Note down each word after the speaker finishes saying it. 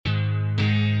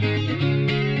Hey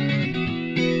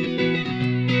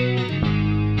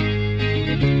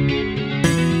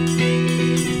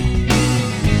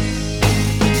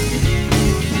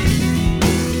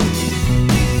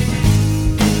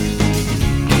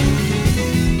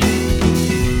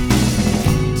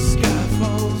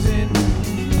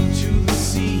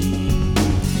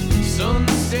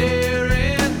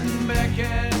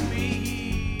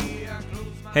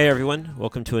everyone,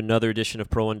 welcome to another edition of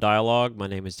Pro One Dialogue. My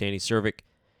name is Danny Cervic,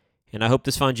 and I hope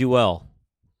this finds you well.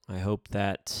 I hope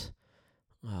that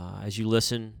as you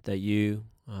listen, that you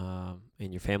and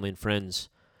your family and friends,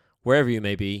 wherever you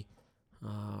may be,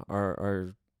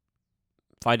 are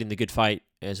fighting the good fight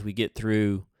as we get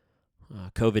through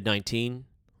COVID-19.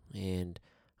 And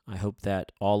I hope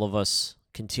that all of us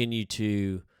continue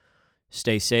to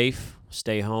stay safe,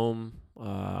 stay home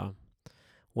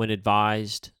when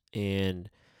advised, and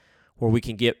where we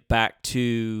can get back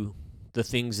to the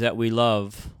things that we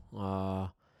love,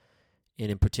 and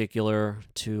in particular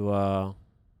to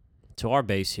our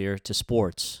base here, to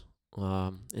sports,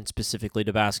 and specifically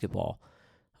to basketball,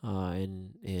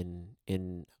 and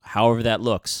however that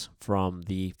looks, from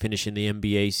the finishing the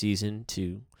NBA season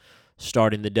to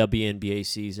starting the WNBA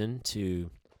season to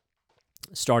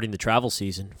starting the travel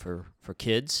season for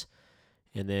kids,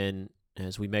 and then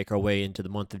as we make our way into the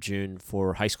month of June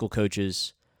for high school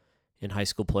coaches and high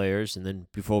school players, and then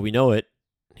before we know it,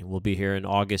 we'll be here in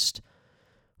August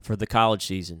for the college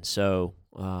season. So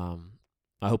I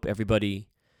hope everybody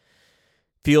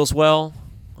feels well,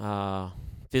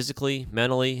 physically,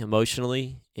 mentally,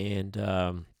 emotionally, and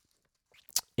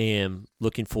am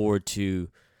looking forward to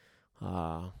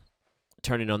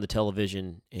turning on the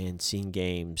television and seeing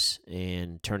games,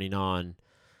 and turning on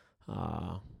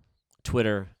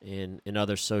Twitter and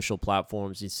other social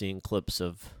platforms and seeing clips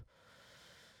of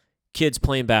kids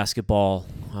playing basketball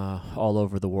all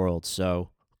over the world. So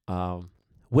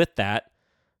with that,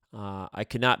 I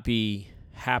could not be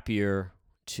happier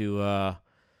to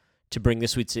bring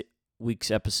this week's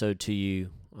episode to you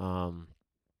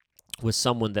with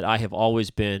someone that I have always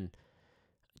been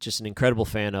just an incredible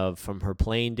fan of from her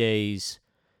playing days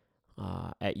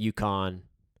at UConn,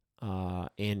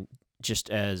 and just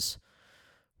as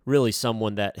really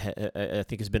someone that I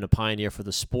think has been a pioneer for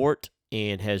the sport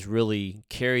and has really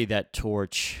carried that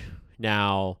torch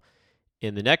now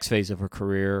in the next phase of her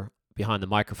career behind the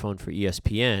microphone for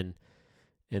ESPN,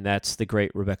 and that's the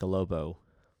great Rebecca Lobo.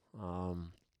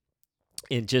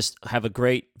 And just have a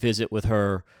great visit with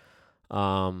her,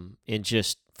 and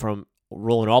just from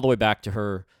rolling all the way back to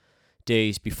her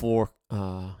days before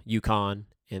UConn,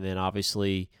 and then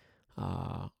obviously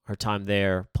her time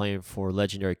there playing for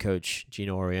legendary coach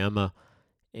Geno Auriemma,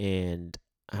 and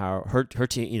how her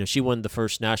team, she won the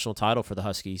first national title for the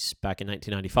Huskies back in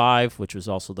 1995, which was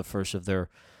also the first of their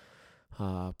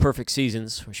perfect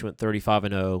seasons, where she went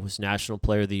 35-0, was National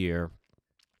Player of the Year,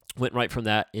 went right from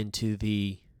that into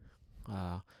the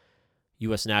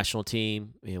U.S. national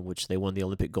team, in which they won the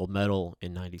Olympic gold medal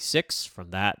in 96.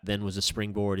 From that, then was a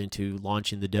springboard into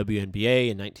launching the WNBA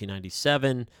in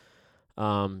 1997.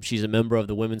 She's a member of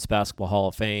the Women's Basketball Hall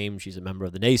of Fame. She's a member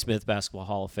of the Naismith Basketball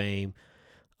Hall of Fame.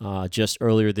 Just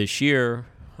earlier this year,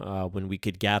 when we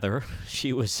could gather,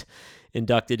 she was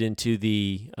inducted into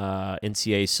the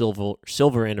NCAA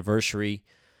Silver Anniversary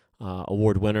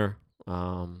Award winner.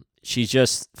 She's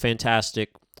just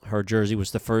fantastic. Her jersey was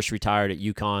the first retired at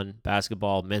UConn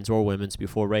basketball, men's or women's,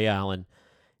 before Ray Allen.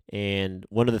 And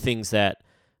one of the things that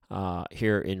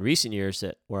here in recent years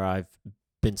where I've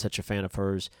been such a fan of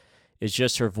hers is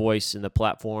just her voice and the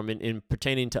platform, and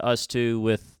pertaining to us too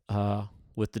with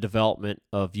the development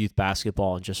of youth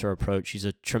basketball and just her approach. She's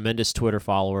a tremendous Twitter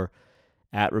follower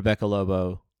at Rebecca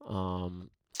Lobo, and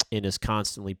is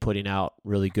constantly putting out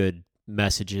really good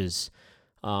messages,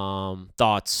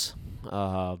 thoughts,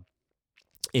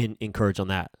 and encourage on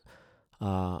that.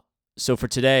 So for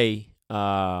today,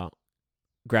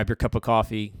 grab your cup of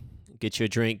coffee, get you a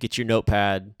drink, get your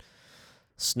notepad,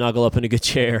 snuggle up in a good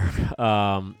chair,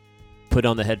 put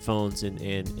on the headphones,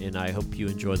 and I hope you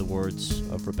enjoy the words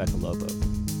of Rebecca Lobo.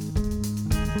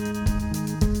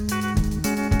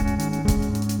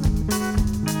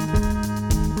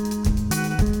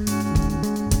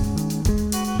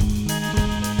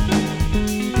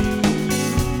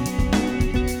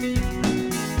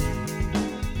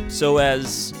 So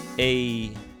as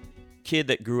a kid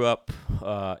that grew up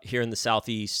here in the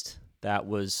Southeast, that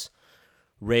was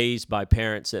raised by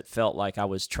parents that felt like I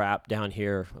was trapped down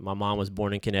here. My mom was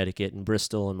born in Connecticut, in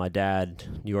Bristol, and my dad,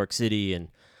 New York City. And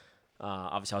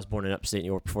obviously I was born in upstate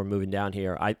New York before moving down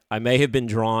here. I may have been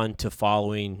drawn to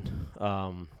following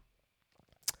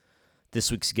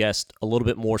this week's guest a little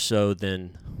bit more so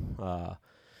than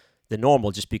than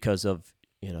normal, just because of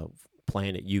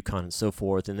playing at UConn and so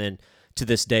forth. And then to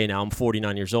this day, now I'm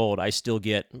 49 years old, I still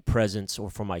get presents, or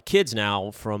for my kids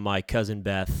now, from my cousin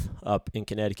Beth up in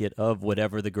Connecticut, of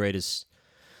whatever the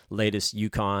latest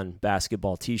UConn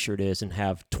basketball T-shirt is, and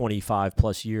have 25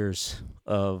 plus years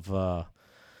of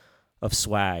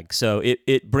swag. So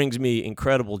it brings me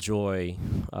incredible joy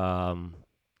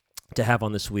to have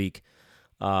on this week,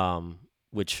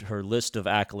 which her list of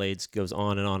accolades goes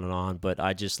on and on and on. But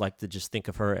I just like to think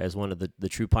of her as one of the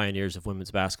true pioneers of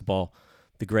women's basketball,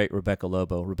 the great Rebecca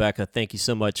Lobo. Rebecca, thank you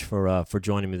so much for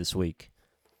joining me this week.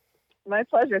 My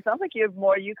pleasure. It sounds like you have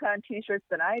more UConn T-shirts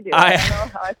than I do. I don't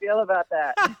know how I feel about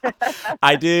that.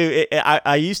 I do.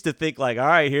 I used to think, like, all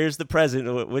right, here's the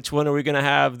present. Which one are we going to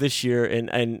have this year?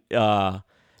 And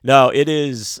no, it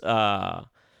is the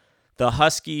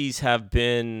Huskies have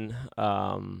been,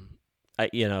 been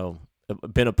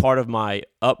a part of my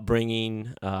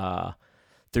upbringing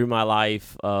through my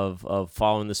life of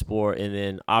following the sport, and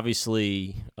then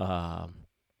obviously, so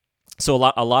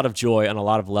a lot of joy on a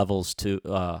lot of levels to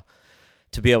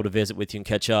be able to visit with you and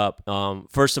catch up.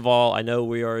 First of all, I know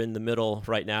we are in the middle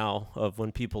right now of,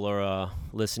 when people are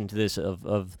listening to this,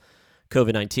 of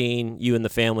COVID-19. You and the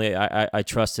family, I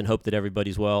trust and hope that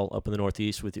everybody's well up in the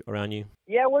Northeast around you.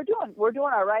 Yeah, we're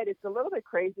doing all right. It's a little bit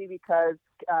crazy because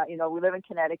we live in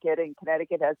Connecticut, and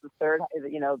Connecticut has the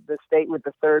state with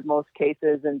the third most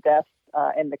cases and deaths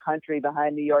in the country,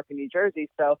 behind New York and New Jersey.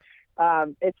 So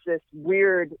it's this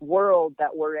weird world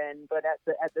that we're in. But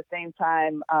at the same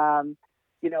time,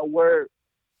 we're,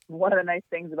 one of the nice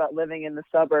things about living in the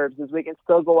suburbs is we can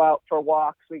still go out for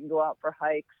walks, we can go out for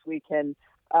hikes, we can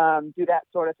do that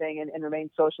sort of thing and remain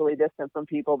socially distant from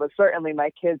people. But certainly my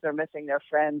kids are missing their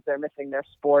friends, they're missing their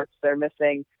sports, they're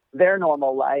missing their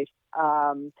normal life,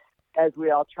 as we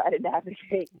all try to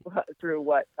navigate through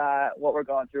what we're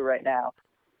going through right now.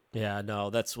 Yeah, no,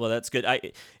 that's good.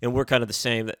 And we're kind of the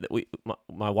same. That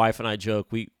my wife and I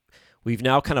joke, we've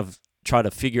now kind of try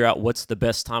to figure out what's the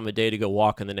best time of day to go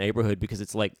walk in the neighborhood, because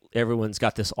it's like everyone's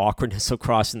got this awkwardness of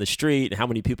crossing the street and how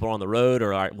many people are on the road,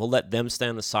 or all right, we'll let them stay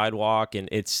on the sidewalk. And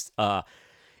it's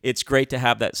great to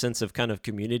have that sense of kind of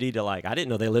community to, like, I didn't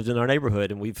know they lived in our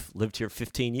neighborhood, and we've lived here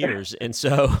 15 years. And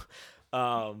so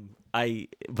I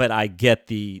get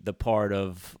the part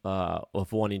of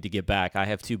wanting to get back. I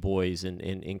have two boys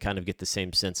and kind of get the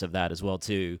same sense of that as well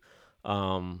too.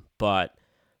 But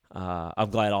I'm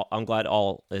glad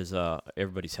all is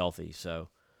everybody's healthy. So,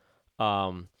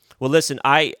 well, listen,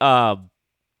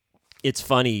 it's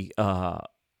funny.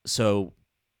 So,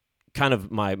 kind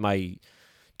of my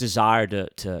desire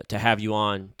to have you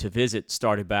on to visit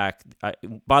started back.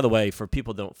 By the way, for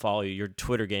people that don't follow you, your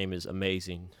Twitter game is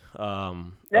amazing.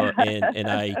 And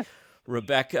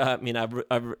Rebecca, I mean, I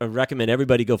recommend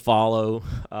everybody go follow.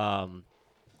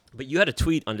 But you had a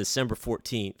tweet on December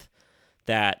 14th.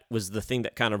 That was the thing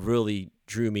that kind of really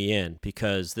drew me in,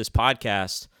 because this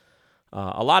podcast,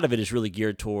 a lot of it is really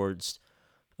geared towards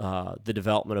the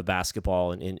development of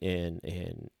basketball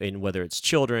and whether it's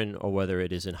children or whether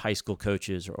it is in high school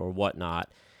coaches or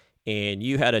whatnot. And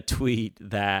you had a tweet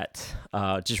that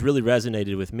just really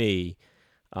resonated with me,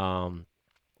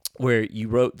 where you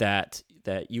wrote that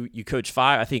you coach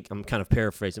 5, I think I'm kind of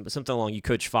paraphrasing, but something along, you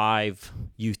coach 5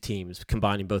 youth teams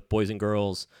combining both boys and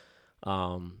girls,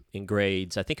 in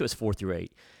grades, I think it was 4 through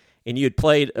 8, and you had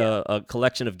played a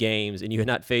collection of games, and you had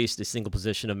not faced a single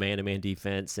position of man-to-man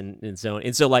defense and zone.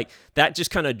 And so, like, that just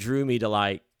kind of drew me to,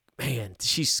 like, man,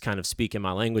 she's kind of speaking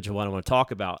my language of what I want to talk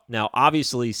about. Now,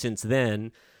 obviously, since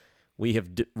then, we have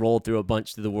rolled through a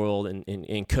bunch through the world,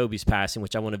 and Kobe's passing,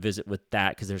 which I want to visit with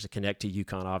that, because there's a connect to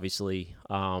UConn, obviously,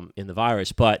 in the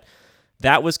virus. But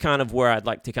that was kind of where I'd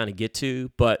like to kind of get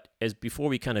to. But before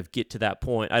we kind of get to that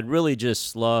point, I'd really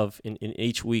just love in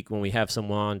each week when we have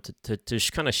someone to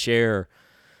just kind of share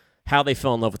how they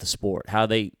fell in love with the sport, how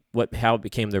it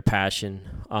became their passion.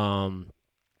 And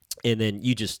then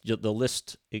the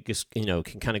list, it just, can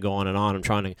kind of go on and on. I'm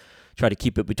trying to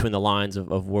keep it between the lines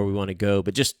of where we want to go.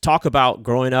 But just talk about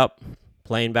growing up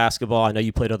playing basketball. I know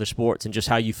you played other sports, and just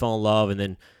how you fell in love, and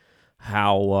then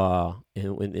how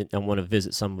and I want to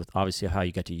visit some with, obviously, how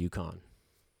you got to UConn.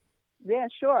 Yeah,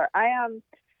 sure. I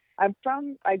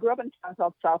grew up in a town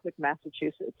called Southwick,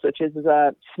 Massachusetts, which is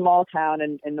a small town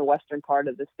in the western part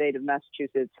of the state of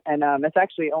Massachusetts. And it's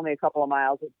actually only a couple of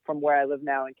miles from where I live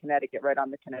now in Connecticut, right on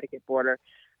the Connecticut border.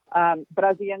 But I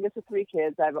was the youngest of 3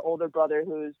 kids. I have an older brother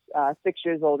who's 6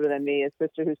 years older than me, a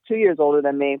sister who's 2 years older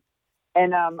than me.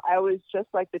 And I was just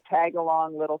like the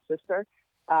tag-along little sister.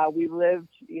 We lived,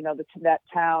 that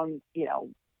town,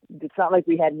 it's not like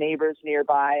we had neighbors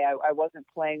nearby. I wasn't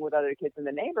playing with other kids in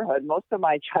the neighborhood. Most of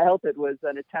my childhood was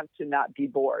an attempt to not be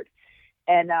bored.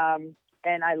 And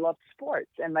I loved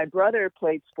sports. And my brother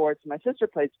played sports. My sister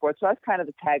played sports. So I was kind of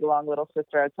the tag along little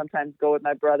sister. I'd sometimes go with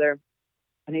my brother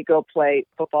and he'd go play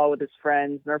football with his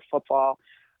friends, Nerf football.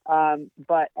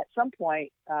 But at some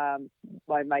point,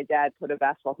 my dad put a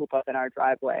basketball hoop up in our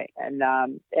driveway, and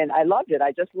I loved it.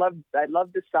 I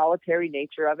loved the solitary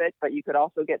nature of it, but you could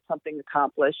also get something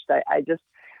accomplished.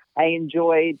 I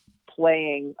enjoyed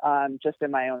playing, just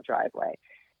in my own driveway.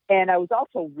 And I was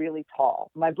also really tall.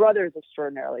 My brother is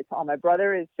extraordinarily tall. My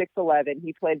brother is 6'11".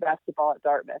 He played basketball at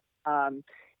Dartmouth.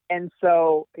 And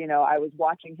so, I was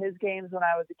watching his games when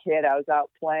I was a kid. I was out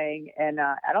playing, and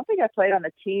I don't think I played on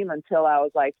the team until I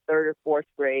was like third or fourth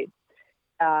grade.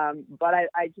 But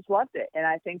I just loved it. And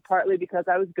I think partly because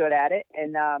I was good at it.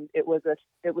 And it was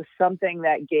something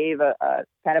that gave a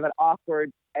kind of an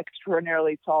awkward,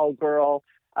 extraordinarily tall girl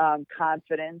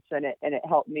confidence, and it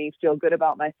helped me feel good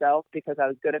about myself because I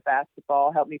was good at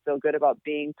basketball, helped me feel good about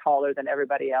being taller than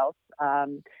everybody else.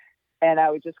 And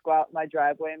I would just go out in my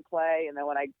driveway and play. And then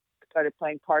when I started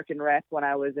playing park and rec when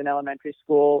I was in elementary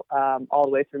school, all the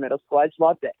way through middle school, I just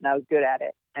loved it and I was good at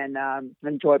it, and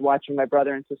enjoyed watching my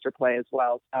brother and sister play as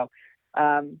well. So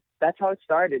that's how it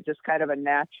started, just kind of a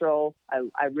natural.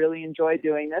 I really enjoy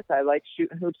doing this. I like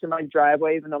shooting hoops in my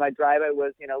driveway, even though my driveway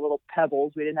was, little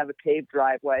pebbles. We didn't have a paved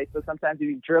driveway. So sometimes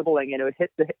you'd be dribbling and it would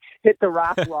hit the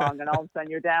rock wrong. And all of a sudden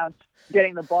you're down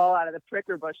getting the ball out of the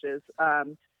pricker bushes.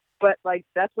 But like,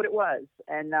 that's what it was.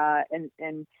 And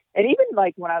even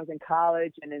like when I was in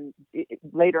college and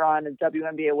later on in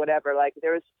WNBA or whatever, like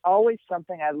there was always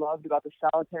something I loved about the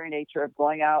solitary nature of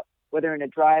going out, whether in a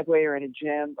driveway or in a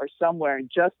gym or somewhere,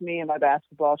 and just me and my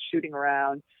basketball shooting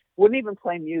around. Wouldn't even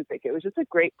play music. It was just a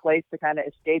great place to kind of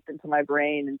escape into my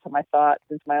brain, into my thoughts,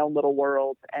 into my own little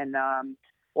world. And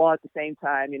while at the same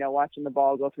time, watching the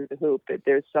ball go through the hoop,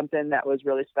 there's something that was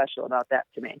really special about that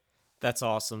to me. That's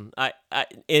awesome.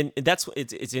 And that's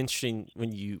it's interesting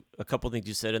when a couple of things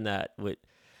you said in that.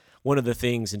 One of the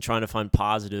things in trying to find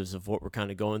positives of what we're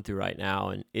kind of going through right now,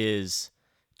 and is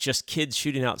just kids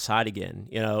shooting outside again,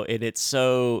 and it's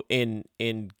so in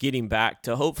getting back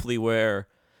to hopefully where,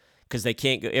 because they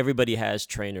can't go, everybody has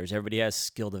trainers, everybody has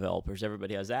skill developers,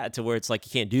 everybody has that, to where it's like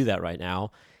you can't do that right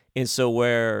now. And so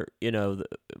where,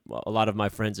 a lot of my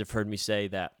friends have heard me say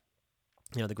that,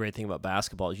 the great thing about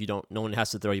basketball is no one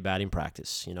has to throw you batting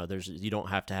practice. You don't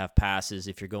have to have passes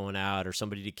if you're going out or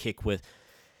somebody to kick with.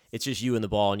 It's just you and the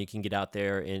ball, and you can get out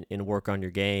there and work on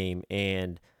your game.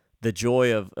 And the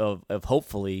joy of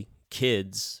hopefully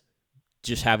kids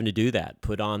just having to do that,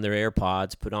 put on their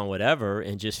AirPods, put on whatever,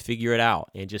 and just figure it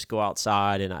out and just go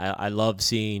outside. And I love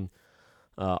seeing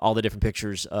all the different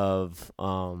pictures of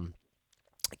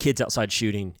kids outside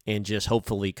shooting, and just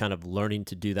hopefully kind of learning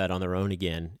to do that on their own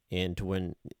again. And to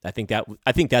when I think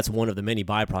that's one of the many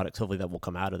byproducts hopefully that will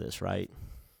come out of this, right?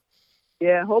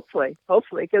 Yeah, hopefully,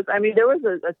 because there was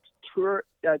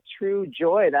a true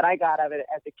joy that I got out of it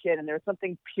as a kid, and there was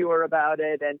something pure about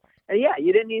it. And yeah,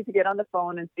 you didn't need to get on the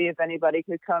phone and see if anybody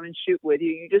could come and shoot with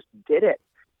you. You just did it.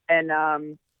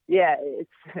 And yeah,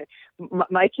 it's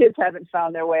my kids haven't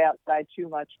found their way outside too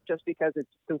much, just because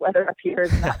the weather up here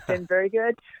has not been very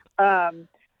good.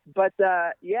 But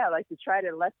yeah, like to try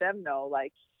to let them know,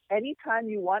 like, anytime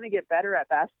you want to get better at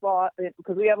basketball,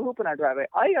 because we have a hoop in our driveway,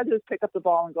 all you got to do is pick up the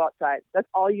ball and go outside. That's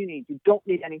all you need. You don't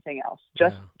need anything else,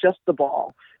 just the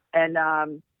ball. And,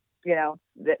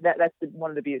 that's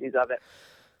one of the beauties of it.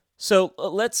 So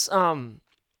let's,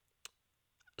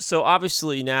 so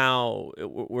obviously now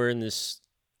we're in this,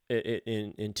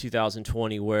 in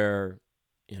 2020 where,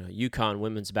 UConn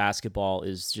women's basketball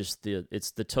is just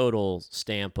it's the total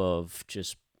stamp of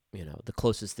just, the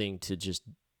closest thing to just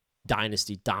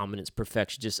dynasty dominance,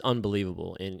 perfection, just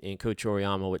unbelievable. And Coach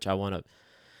Auriemma, which I want to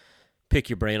pick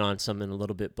your brain on some in a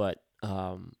little bit, but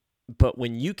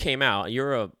when you came out,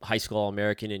 you're a high school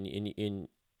All-American, and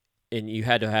you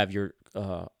had to have your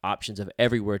options of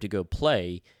everywhere to go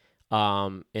play,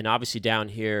 and obviously down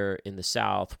here in the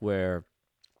South where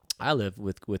I live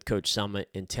with Coach Selma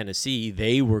in Tennessee,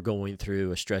 they were going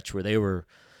through a stretch where they were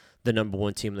the number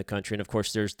one team in the country. And of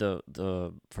course, there's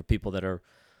the for people that are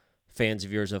fans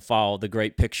of yours have followed the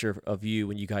great picture of you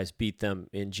when you guys beat them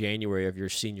in January of your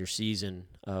senior season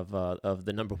of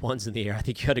the number ones in the air. I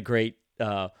think you had a great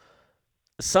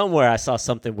somewhere I saw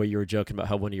something where you were joking about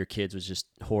how one of your kids was just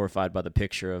horrified by the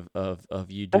picture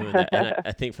of you doing that. And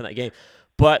I think from that game,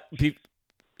 but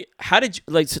how did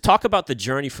you talk about the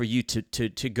journey for you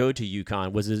to go to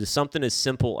UConn? Was it something as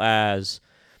simple as,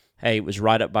 hey, it was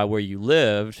right up by where you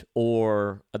lived,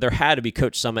 or there had to be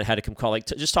Coach Summit had to come call. Like,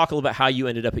 just talk a little about how you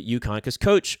ended up at UConn, because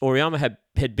Coach Auriemma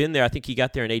had been there. I think he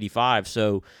got there in '85,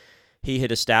 so he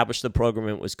had established the program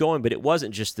and it was going, but it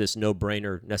wasn't just this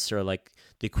no-brainer necessarily like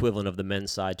the equivalent of the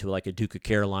men's side to like a Duke of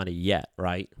Carolina yet,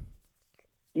 right?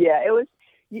 Yeah, it was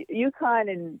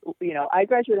UConn, and I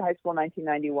graduated high school in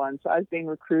 1991, so I was being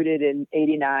recruited in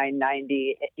 '89,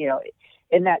 '90,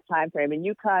 in that time frame. And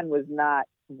UConn was not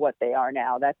what they are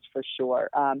now, that's for sure.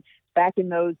 Back in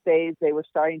those days, they were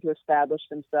starting to establish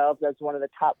themselves as one of the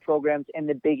top programs in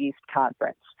the Big East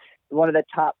Conference, one of the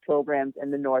top programs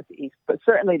in the Northeast, but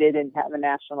certainly they didn't have a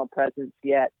national presence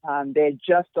yet. They had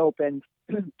just opened,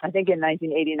 I think in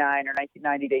 1989 or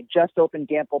 1990, they just opened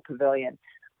Gampel Pavilion,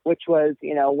 which was,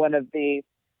 one of the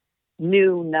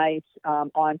new, nice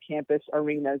on-campus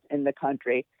arenas in the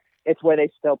country. It's where they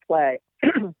still play.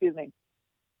 Excuse me.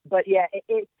 But yeah,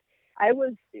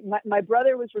 my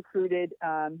brother was recruited.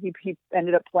 He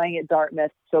ended up playing at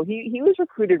Dartmouth, so he was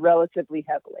recruited relatively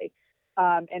heavily.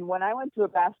 And when I went to a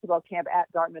basketball camp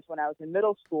at Dartmouth when I was in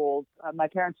middle school, my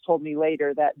parents told me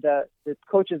later that the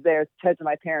coaches there said to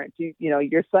my parents,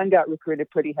 your son got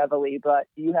recruited pretty heavily, but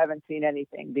you haven't seen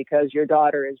anything because your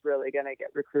daughter is really going to get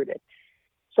recruited.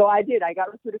 So I did. I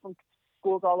got recruited from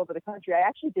schools all over the country. I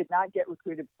actually did not get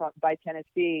recruited by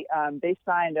Tennessee. They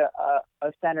signed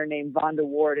a center named Vonda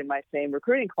Ward in my same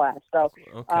recruiting class. So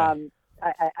okay.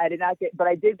 I did not get, but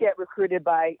I did get recruited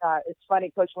by, it's funny,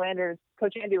 Coach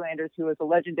Andy Landers, who was a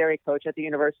legendary coach at the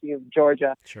University of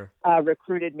Georgia, sure.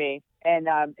 Recruited me. And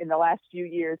in the last few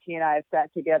years, he and I have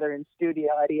sat together in studio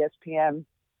at ESPN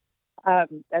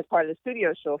as part of the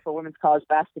studio show for women's college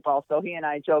basketball. So he and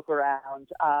I joke around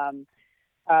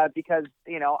because,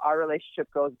 our relationship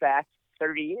goes back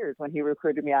 30 years when he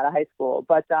recruited me out of high school.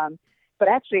 But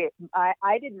actually,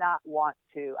 I did not want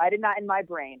to. I did not, in my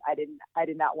brain, I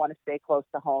did not want to stay close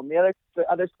to home. The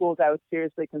other schools I was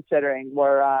seriously considering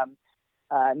were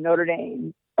Notre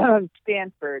Dame,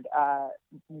 Stanford,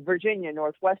 Virginia,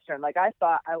 Northwestern. Like I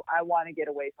thought, I want to get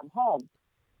away from home.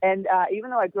 And even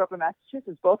though I grew up in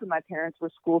Massachusetts, both of my parents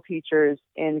were school teachers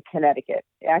in Connecticut,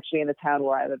 actually in the town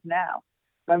where I live now.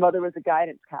 My mother was a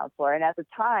guidance counselor, and at the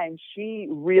time, she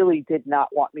really did not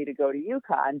want me to go to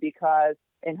UConn because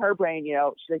in her brain,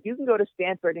 she's like, you can go to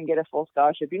Stanford and get a full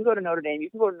scholarship. You can go to Notre Dame.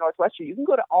 You can go to Northwestern. You can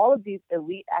go to all of these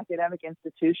elite academic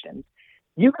institutions.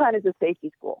 UConn is a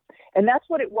safety school. And that's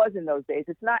what it was in those days.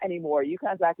 It's not anymore.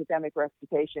 UConn's academic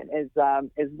reputation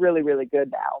is really, really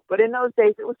good now. But in those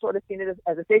days, it was sort of seen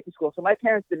as a safety school. So my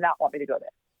parents did not want me to go there.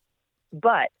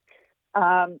 But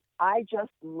I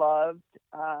just loved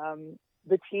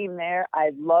the team there.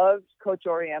 I loved Coach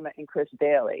Auriemma and Chris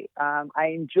Daly. I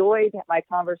enjoyed my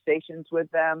conversations with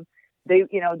them. They,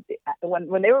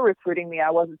 when they were recruiting me,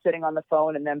 I wasn't sitting on the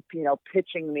phone and them,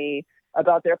 pitching me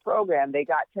about their program. They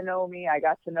got to know me. I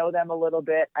got to know them a little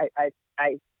bit.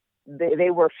 They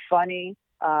were funny.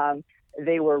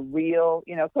 They were real.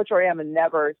 Coach Auriemma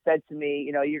never said to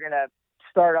me, you're going to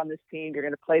start on this team, you're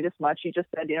going to play this much. He just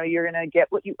said, you're going to get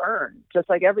what you earn, just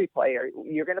like every player.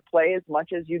 You're going to play as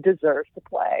much as you deserve to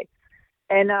play.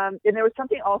 And there was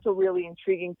something also really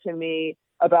intriguing to me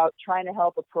about trying to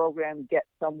help a program get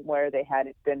somewhere they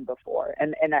hadn't been before.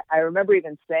 And I remember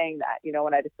even saying that,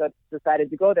 when I decided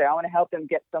to go there, I want to help them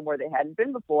get somewhere they hadn't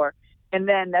been before. And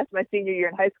then that's my senior year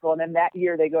in high school. And then that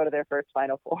year they go to their first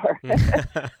Final Four.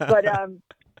 But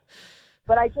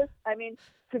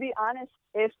to be honest,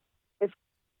 if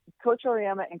Coach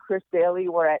Auriemma and Chris Daly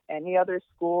were at any other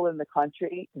school in the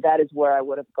country, that is where I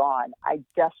would have gone. I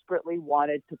desperately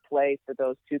wanted to play for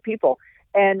those two people.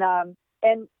 And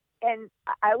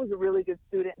I was a really good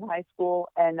student in high school.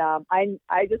 And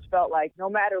I just felt like no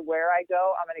matter where I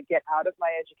go, I'm going to get out of my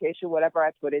education whatever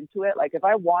I put into it. Like if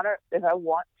I want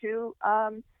to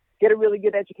get a really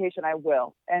good education, I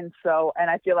will. And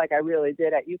I feel like I really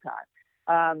did at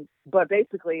UConn. But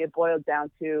basically it boiled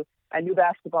down to, I knew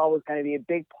basketball was going to be a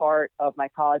big part of my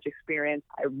college experience.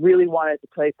 I really wanted to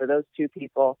play for those two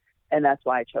people, and that's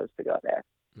why I chose to go there.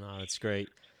 No, that's great.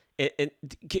 And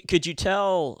could you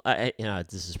tell,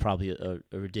 this is probably a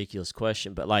ridiculous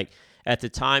question, but like at the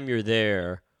time you're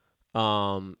there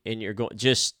and you're going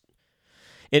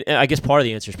and I guess part of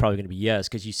the answer is probably going to be yes,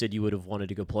 because you said you would have wanted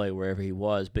to go play wherever he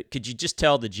was, but could you just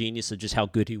tell the genius of just how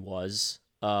good he was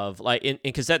of like, and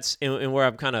because that's and where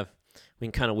we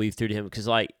can kind of weave through to him, because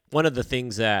like one of the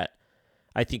things that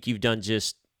I think you've done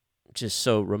just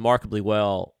so remarkably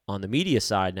well on the media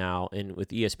side now and with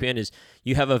ESPN is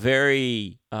you have a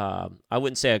very I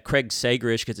wouldn't say a Craig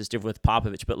Sagerish because it's different with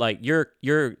Popovich, but like you're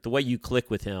the way you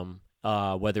click with him,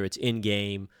 whether it's in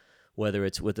game, whether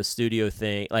it's with a studio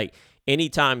thing, like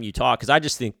anytime you talk, because I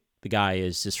just think the guy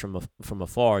is just from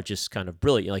afar, just kind of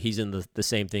brilliant. Like he's in the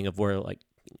same thing of where like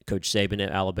Coach Saban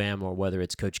at Alabama, or whether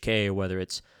it's Coach K, or whether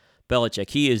it's Belichick.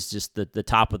 He is just the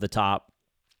top of the top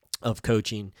of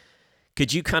coaching.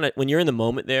 Could you kind of, when you're in the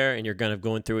moment there and you're kind of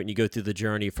going through it and you go through the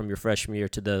journey from your freshman year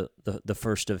to the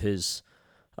first of his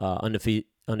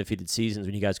undefeated seasons,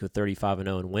 when you guys go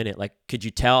 35-0 and win it, like could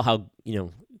you tell how,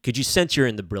 could you sense you're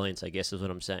in the brilliance, I guess is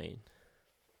what I'm saying?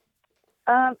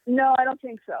 No, I don't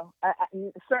think so.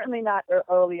 Certainly not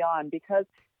early on, because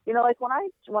like when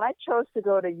I chose to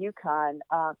go to UConn,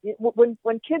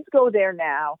 when kids go there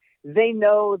now, they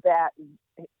know that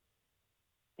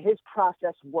his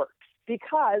process works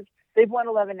because they've won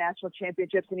 11 national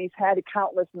championships, and he's had a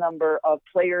countless number of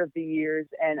Player of the Years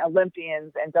and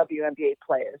Olympians and WNBA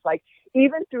players. Like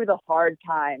even through the hard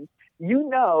times,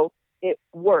 it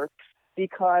works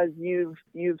because you've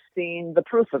seen the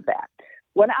proof of that.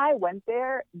 When I went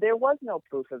there was no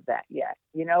proof of that yet.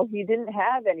 He didn't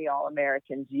have any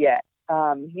All-Americans yet.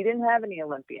 He didn't have any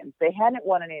Olympians. They hadn't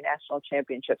won any national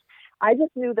championships. I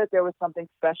just knew that there was something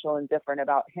special and different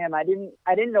about him. I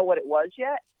didn't know what it was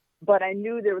yet, but I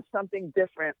knew there was something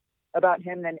different about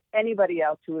him than anybody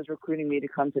else who was recruiting me to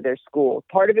come to their school.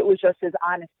 Part of it was just his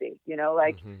honesty.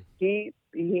 He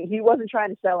wasn't trying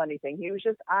to sell anything. He was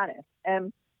just honest.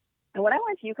 And when I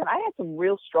went to UConn, I had some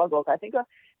real struggles. I think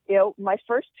my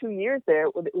first 2 years there,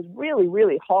 it was really,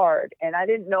 really hard. And I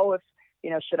didn't know if,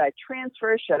 should I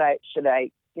transfer? Should I,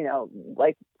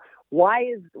 why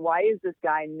is this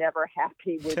guy never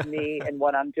happy with me and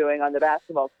what I'm doing on the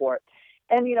basketball court?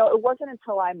 And, it wasn't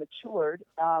until I matured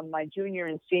my junior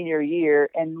and senior year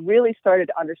and really started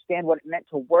to understand what it meant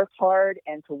to work hard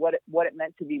and to what it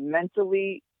meant to be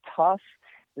mentally tough,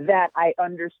 that I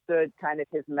understood kind of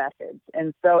his methods.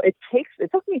 And so it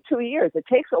took me 2 years. It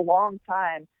takes a long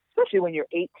time, especially when you're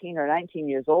 18 or 19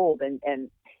 years old and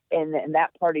in that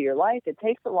part of your life. It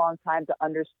takes a long time to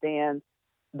understand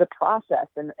the process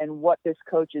and what this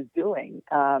coach is doing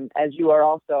as you are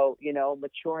also,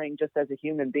 maturing just as a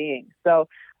human being. So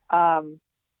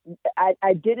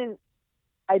I didn't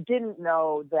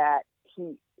know that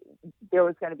there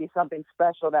was going to be something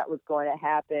special that was going to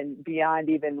happen beyond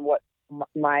even what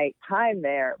my time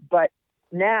there. But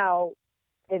now,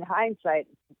 in hindsight,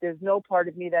 there's no part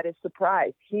of me that is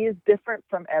surprised. He is different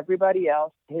from everybody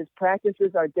else. His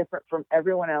practices are different from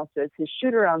everyone else's. His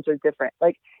shoot-arounds are different.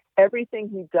 Like everything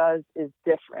he does is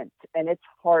different, and it's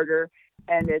harder,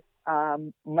 and it's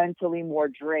mentally more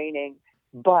draining.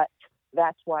 But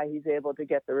that's why he's able to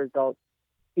get the results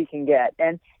he can get.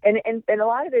 And a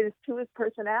lot of it is to his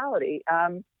personality.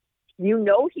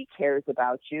 He cares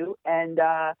about you,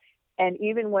 and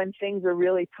even when things are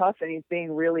really tough and he's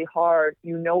being really hard,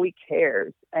 he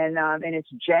cares, and it's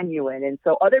genuine. And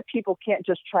so other people can't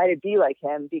just try to be like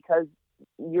him, because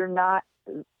you're not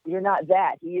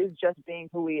that. He is just being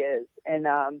who he is, and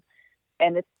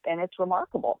it's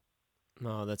remarkable.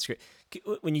 Oh, that's great.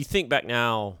 When you think back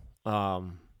now,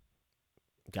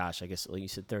 gosh, I guess like you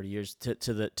said, 30 years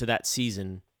to that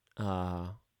season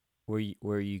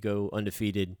where you go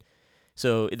undefeated.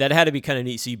 So that had to be kind of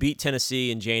neat. So you beat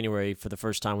Tennessee in January for the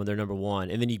first time when they're number one,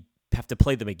 and then you have to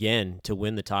play them again to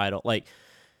win the title. Like,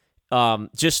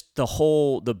 just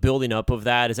the building up of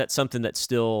that, is that something that's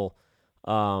still,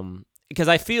 because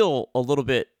I feel a little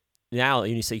bit now,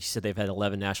 you said they've had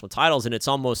 11 national titles, and it's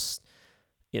almost,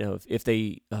 if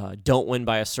they don't win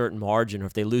by a certain margin, or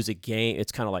if they lose a game,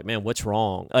 it's kind of like, man, what's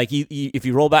wrong? Like, if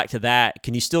you roll back to that,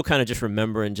 can you still kind of just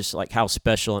remember and just like how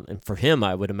special, and for him,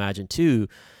 I would imagine too,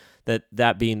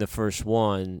 that being the first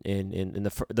one in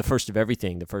the first of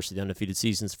everything, the first of the undefeated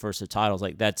seasons, first of titles,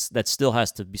 like that still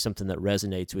has to be something that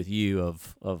resonates with you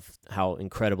of how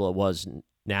incredible it was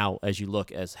now as you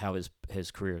look as how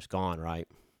his career has gone, right?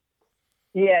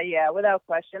 Yeah, without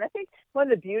question. I think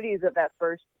one of the beauties of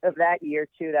that year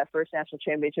too, that first national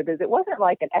championship, is it wasn't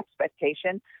like an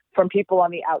expectation from people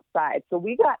on the outside. So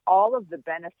we got all of the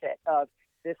benefit of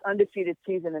this undefeated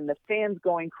season and the fans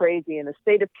going crazy and the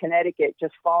state of Connecticut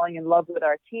just falling in love with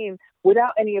our team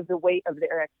without any of the weight of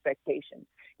their expectations.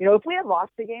 If we had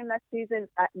lost the game that season,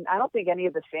 I don't think any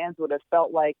of the fans would have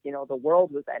felt like, the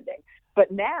world was ending.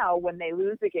 But now when they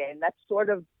lose a game, that's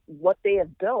sort of what they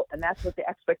have built, and that's what the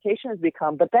expectation has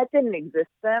become. But that didn't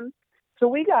exist then. So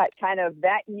we got kind of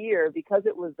that year, because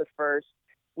it was the first,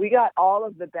 we got all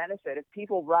of the benefit of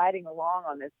people riding along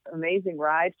on this amazing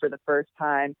ride for the first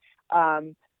time.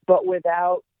 But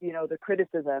without, the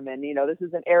criticism, and, this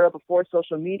is an era before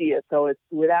social media. So it's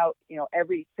without,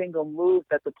 every single move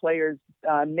that the players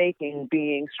making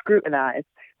being scrutinized.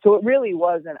 So it really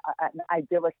was an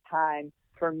idyllic time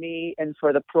for me and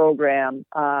for the program.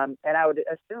 And I would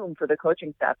assume for the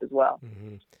coaching staff as well.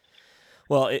 Mm-hmm.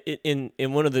 Well, in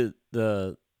one of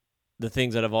the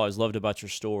things that I've always loved about your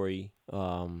story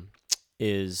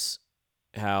is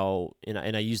how,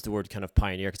 and I use the word kind of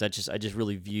pioneer because I just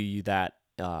really view you that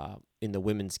in the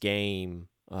women's game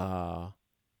from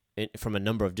a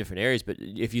number of different areas. But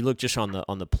if you look just on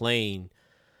the playing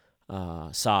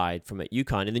side from at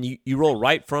UConn, and then you roll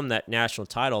right from that national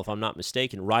title, if I'm not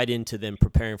mistaken, right into them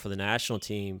preparing for the national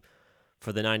team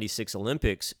for the '96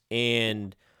 Olympics.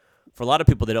 And for a lot of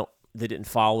people they didn't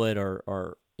follow it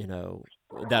or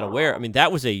that aware. I mean, that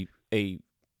was a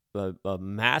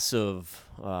massive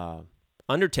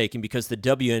undertaking because the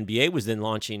WNBA was then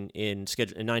launching in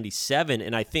 '97,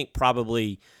 and I think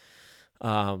probably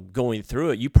going through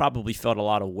it, you probably felt a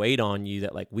lot of weight on you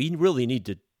that like we really need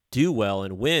to do well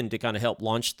and win to kind of help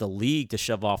launch the league to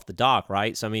shove off the dock,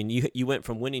 right? So I mean, you went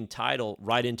from winning title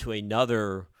right into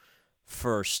another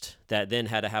first that then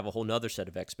had to have a whole nother set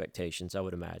of expectations, I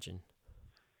would imagine.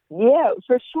 Yeah,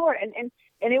 for sure. And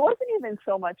it wasn't even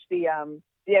so much the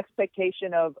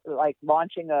expectation of like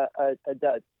launching a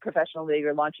professional league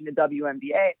or launching a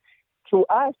WNBA. To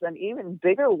us, an even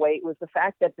bigger weight was the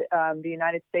fact that the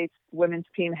United States women's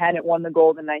team hadn't won the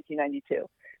gold in 1992.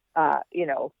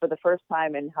 For the first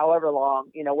time in however long,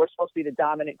 we're supposed to be the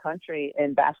dominant country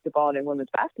in basketball and in women's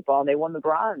basketball, and they won the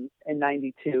bronze in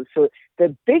 92. So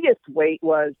the biggest weight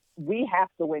was we have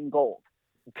to win gold,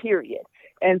 period.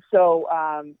 And so,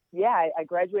 I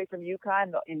graduated from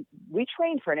UConn, and we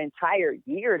trained for an entire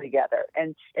year together,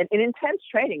 and in intense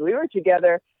training. We were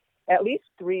together at least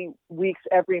 3 weeks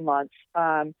every month,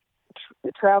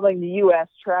 traveling the U.S.,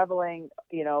 traveling,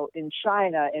 in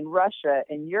China, in Russia,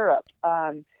 in Europe.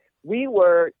 We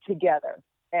were together,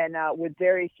 and with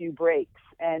very few breaks,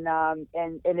 and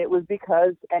it was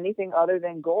because anything other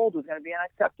than gold was going to be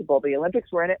unacceptable. The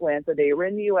Olympics were in Atlanta; they were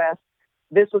in the U.S.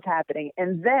 This was happening,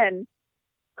 and then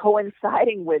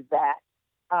coinciding with that,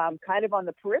 kind of on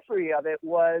the periphery of it,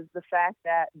 was the fact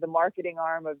that the marketing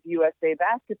arm of USA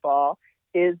Basketball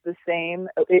is the same.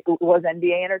 It was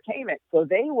NBA Entertainment, so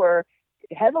they were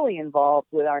heavily involved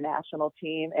with our national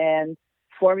team and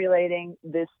formulating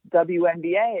this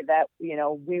WNBA that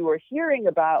we were hearing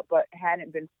about but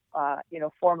hadn't been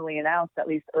formally announced, at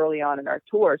least early on in our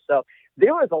tour. So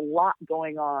there was a lot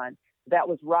going on that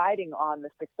was riding on the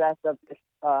success of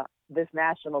this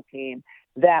national team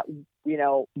that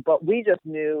but we just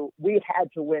knew we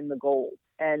had to win the gold.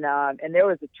 And there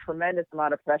was a tremendous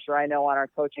amount of pressure, I know, on our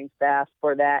coaching staff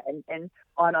for that, and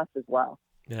on us as well.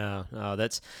 Yeah,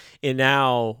 that's, and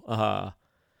now,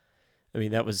 I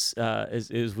mean, that was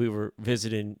as we were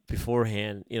visiting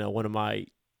beforehand. One of my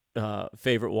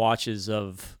favorite watches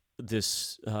of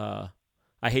this. I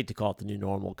hate to call it the new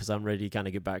normal because I'm ready to kind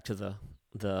of get back to the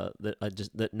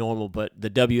just the normal, but the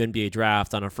WNBA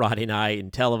draft on a Friday night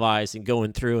and televised and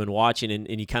going through and watching,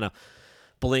 and you kind of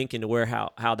blink into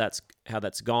how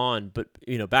that's gone. But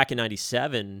back in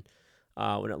 '97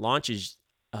 when it launches,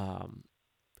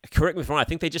 correct me if I'm wrong, I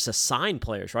think they just assigned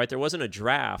players, right? There wasn't a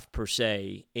draft per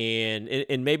se,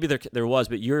 and maybe there was,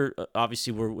 but you're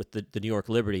obviously were with the New York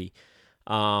Liberty,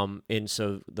 and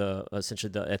so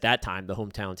essentially at that time the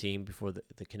hometown team before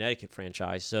the Connecticut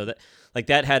franchise. So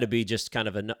that had to be just kind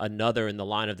of another in the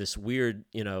line of this weird,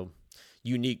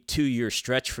 unique 2-year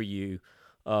stretch for you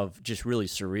of just really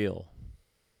surreal.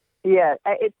 Yeah,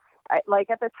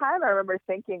 like at the time I remember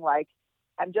thinking like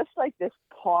I'm just like this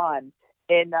pawn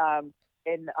in a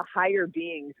higher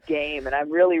being's game, and I'm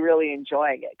really, really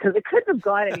enjoying it because it couldn't have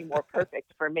gone any more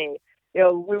perfect for me.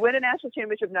 We win a national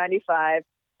championship '95.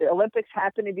 The Olympics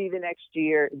happen to be the next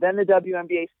year. Then the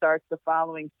WNBA starts the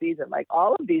following season. Like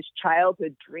all of these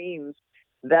childhood dreams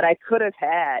that I could have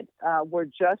had were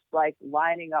just like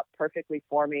lining up perfectly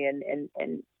for me,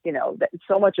 and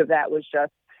so much of that was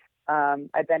just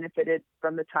I benefited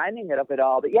from the timing of it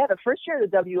all. But yeah, the first year of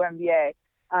the WNBA.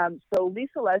 So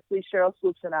Lisa Leslie, Cheryl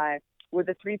Swoops, and I were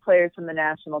the 3 players from the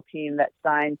national team that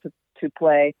signed to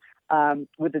play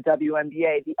with the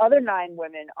WNBA. The other 9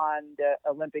 women on the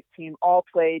Olympic team all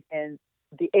played in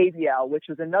the ABL, which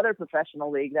was another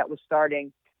professional league that was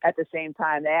starting at the same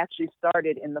time. They actually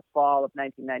started in the fall of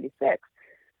 1996.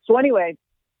 So anyway,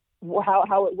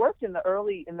 how it worked in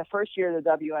the first year of the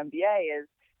WNBA is,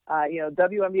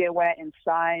 WNBA went and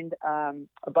signed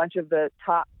a bunch of the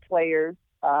top players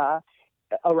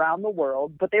around the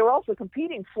world, but they were also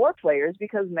competing for players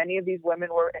because many of these women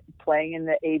were playing in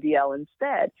the ABL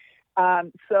instead.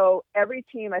 So every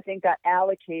team, I think, got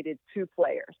allocated 2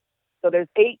 players. So there's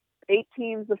eight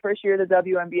teams the first year of the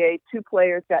WNBA, 2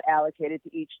 players got allocated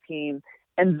to each team.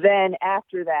 And then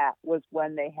after that was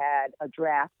when they had a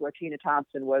draft where Tina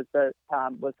Thompson was the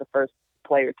first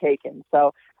player taken.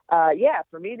 So yeah,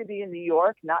 for me to be in New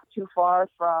York, not too far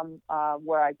from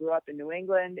where I grew up in New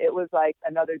England, it was like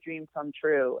another dream come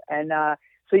true. And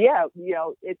so, yeah,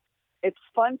 it's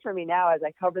fun for me now as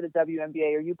I cover the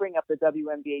WNBA, or you bring up the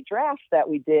WNBA draft that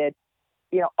we did.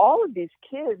 All of these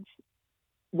kids,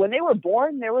 when they were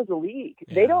born, there was a league.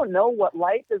 Yeah. They don't know what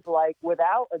life is like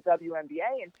without a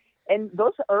WNBA, and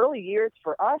those early years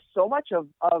for us, so much of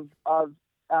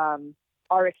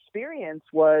our experience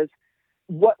was,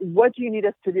 what do you need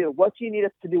us to do? What do you need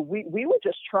us to do? We were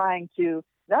just trying to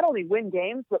not only win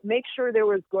games, but make sure there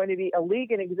was going to be a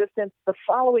league in existence the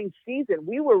following season.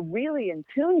 We were really in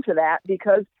tune to that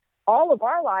because all of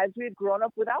our lives we had grown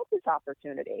up without this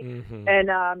opportunity. Mm-hmm.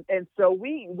 And so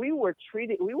we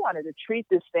wanted to treat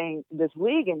this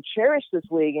league, and cherish this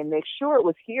league and make sure it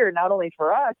was here, not only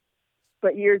for us,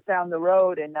 but years down the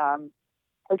road. And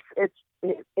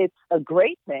it's a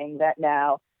great thing that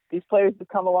now these players have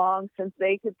come along, since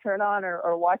they could turn on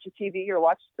or watch a TV or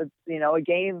watch a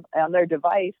game on their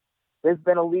device. There's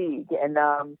been a league, and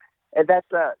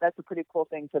that's a pretty cool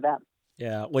thing for them.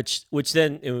 Yeah, which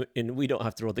then, and we don't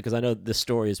have to roll it because I know this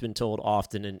story has been told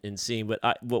often and seen,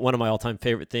 but one of my all-time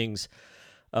favorite things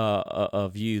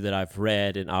of you that I've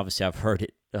read, and obviously I've heard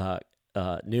it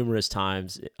numerous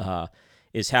times,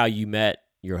 is how you met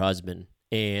your husband.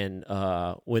 And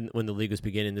when the league was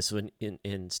beginning, this was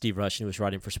in Steve Rushing, who was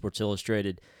writing for Sports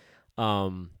Illustrated. I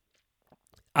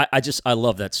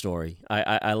love that story.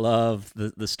 I love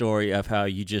the story of how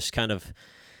you just kind of,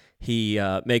 he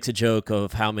makes a joke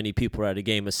of how many people are at a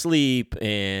game asleep,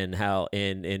 and how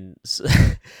and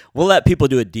we'll let people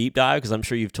do a deep dive because I'm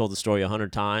sure you've told the story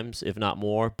 100 times, if not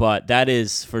more. But that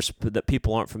is, for that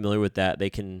people aren't familiar with that, they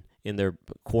can, in their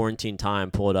quarantine time,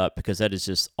 pull it up, because that is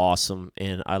just awesome.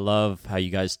 And I love how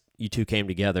you two came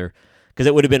together, because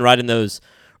it would have been right in those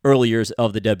early years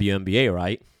of the WNBA,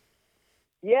 right?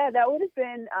 Yeah, that would have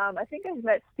been, I think I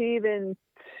met Steve in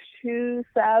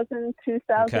 2000,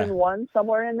 2001, okay,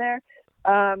 somewhere in there.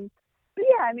 But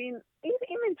yeah, I mean,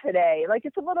 even today, like,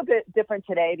 it's a little bit different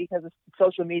today because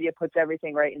social media puts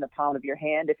everything right in the palm of your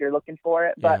hand if you're looking for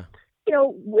it. But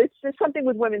it's just something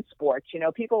with women's sports.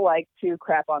 People like to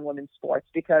crap on women's sports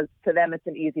because to them it's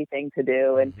an easy thing to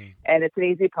do, and mm-hmm. and it's an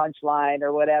easy punchline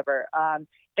or whatever.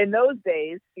 In those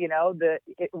days, you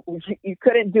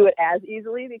couldn't do it as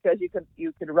easily because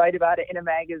you could write about it in a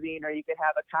magazine, or you could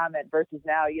have a comment, versus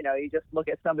now, you just look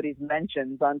at somebody's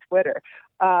mentions on Twitter.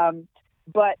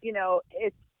 But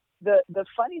it's the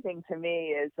funny thing to me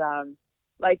is,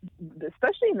 like,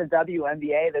 especially in the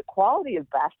WNBA, the quality of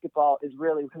basketball is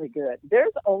really, really good.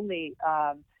 There's only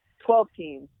 12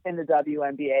 teams in the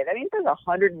WNBA. That means there's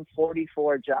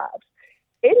 144 jobs.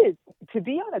 It is, to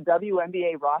be on a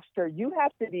WNBA roster, you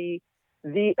have to be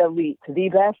the elite, the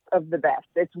best of the best.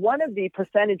 It's one of the,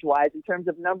 percentage-wise, in terms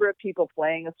of number of people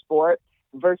playing a sport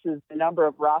versus the number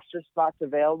of roster spots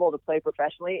available to play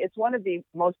professionally, it's one of the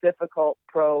most difficult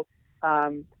pro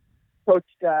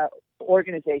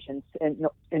organizations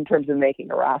in terms of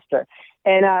making a roster.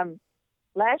 And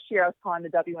last year I was calling the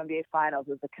WNBA finals.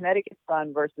 It was the Connecticut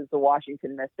Sun versus the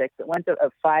Washington Mystics. It went to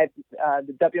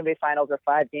the WNBA finals are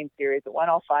 5-game series. It went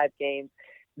all 5 games.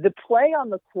 The play on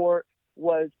the court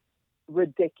was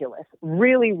ridiculous.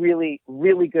 Really, really,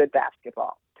 really good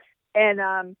basketball.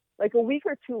 And like a week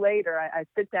or two later, I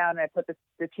sit down and I put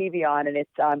the TV on, and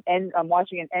it's and I'm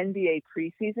watching an NBA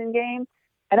preseason game.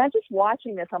 And I'm just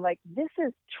watching this. I'm like, this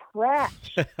is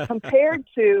trash compared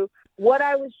to what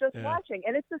I was just watching.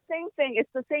 And it's the same thing. It's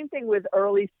the same thing with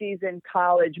early season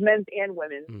college, men's and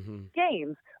women's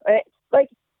games. Like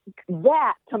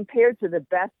that compared to the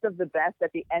best of the best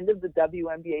at the end of the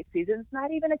WNBA season, it's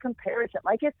not even a comparison.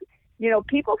 Like, it's,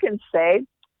 people can say,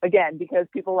 again, because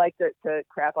people like to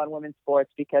crap on women's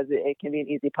sports because it can be an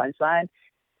easy punchline.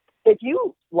 If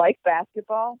you like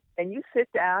basketball and you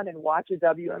sit down and watch a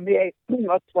WNBA,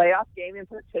 a playoff game in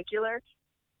particular,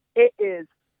 it is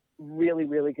really,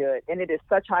 really good. And it is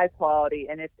such high quality.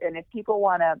 And if people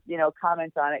want to,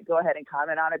 comment on it, go ahead and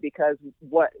comment on it, because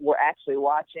what we're actually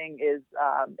watching is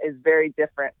very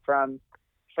different from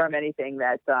anything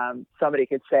that somebody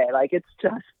could say. Like,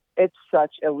 it's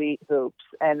such elite hoops.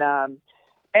 And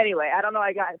anyway, I don't know.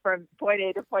 I got from point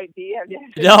A to point B.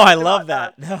 No, I love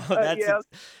that. No, that's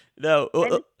no.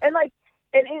 And I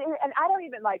don't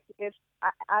even, like, if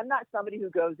I'm not somebody who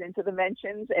goes into the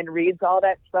mentions and reads all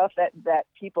that stuff that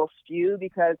people spew,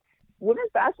 because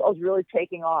women's basketball is really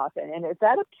taking off, and it's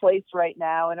at a place right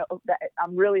now, and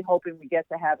I'm really hoping we get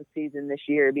to have a season this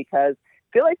year, because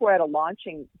feel like we're at a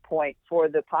launching point for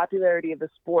the popularity of the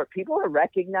sport. People are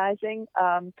recognizing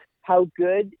how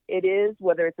good it is,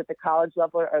 whether it's at the college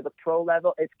level or the pro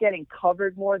level. It's getting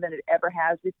covered more than it ever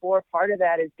has before. Part of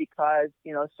that is because,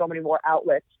 so many more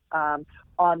outlets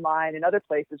online and other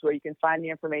places where you can find the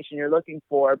information you're looking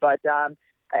for. But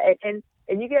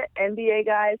and you get NBA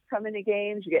guys coming to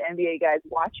games, you get NBA guys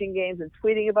watching games and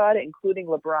tweeting about it, including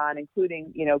LeBron,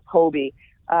 including, Kobe.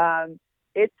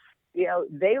 It's,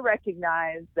 they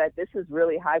recognize that this is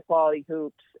really high quality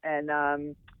hoops,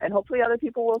 and hopefully other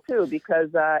people will too, because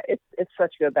it's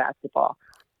such good basketball.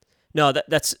 No,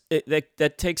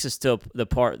 that takes us to the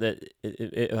part that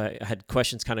I had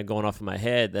questions kind of going off in my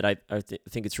head that I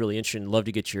think it's really interesting. I'd love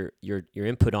to get your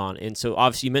input on. And so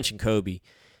obviously you mentioned Kobe,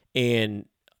 and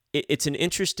it's an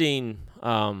interesting,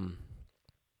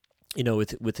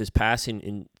 with his passing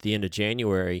in the end of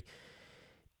January.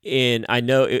 And I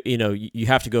know, you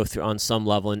have to go through on some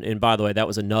level. And by the way, that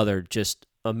was another just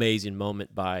amazing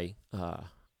moment by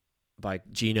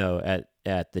Gino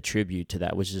at the tribute to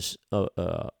that, which is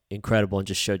incredible, and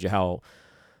just showed you how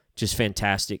just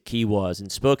fantastic he was,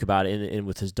 and spoke about it and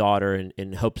with his daughter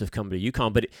and hopes of coming to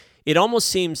UConn. But it almost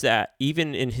seems that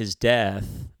even in his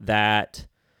death, that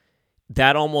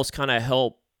almost kind of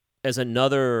helped as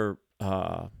another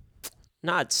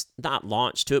not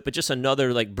launch to it, but just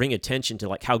another bring attention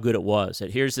to how good it was.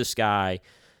 That here's this guy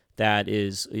that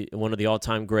is one of the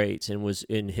all-time greats and was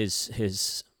in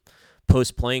his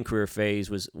post-playing career phase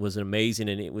was amazing,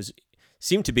 and it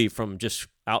seemed to be, from just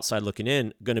outside looking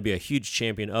in, going to be a huge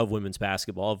champion of women's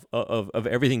basketball, of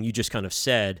everything you just kind of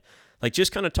said.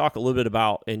 Just kind of talk a little bit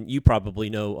about, and you probably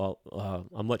know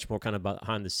a much more kind of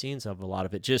behind the scenes of a lot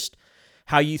of it, just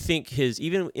how you think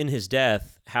even in his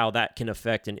death, how that can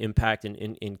affect and impact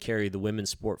and carry the women's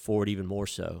sport forward even more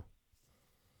so.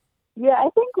 Yeah, I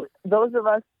think those of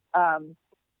us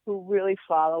who really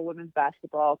follow women's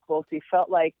basketball closely felt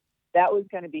like that was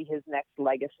going to be his next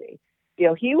legacy.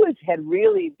 He had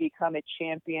really become a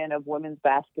champion of women's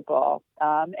basketball,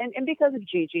 and because of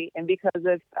Gigi, and because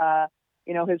of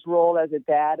his role as a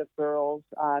dad of girls,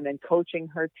 and coaching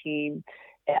her team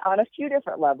on a few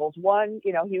different levels. One,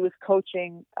 he was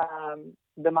coaching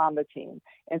the Mamba team,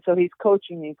 and so he's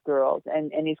coaching these girls,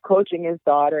 and he's coaching his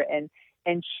daughter, and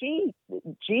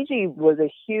Gigi was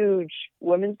a huge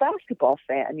women's basketball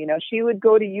fan. She would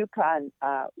go to UConn,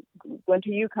 went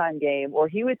to UConn game, or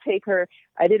he would take her.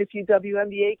 I did a few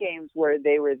WNBA games where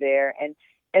they were there.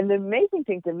 And the amazing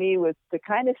thing to me was to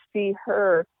kind of see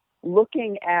her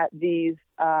looking at these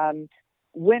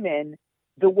women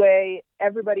the way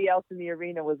everybody else in the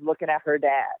arena was looking at her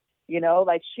dad.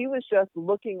 She was just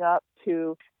looking up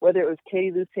to, whether it was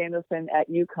Katie Lou Samuelson at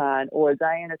UConn or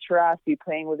Diana Taurasi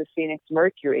playing with the Phoenix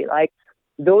Mercury.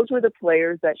 Those were the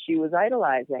players that she was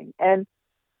idolizing. And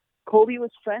Kobe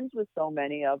was friends with so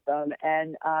many of them,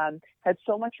 and had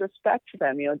so much respect for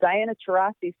them. Diana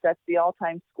Taurasi sets the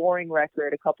all-time scoring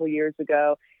record a couple years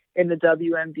ago in the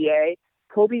WNBA.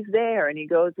 Kobe's there, and he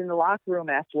goes in the locker room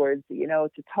afterwards,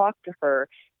 to talk to her,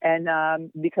 and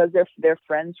because they're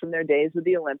friends from their days with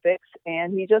the Olympics,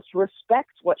 and he just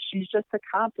respects what she's just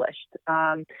accomplished.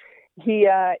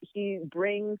 He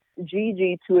brings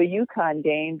Gigi to a UConn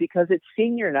game because it's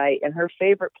senior night, and her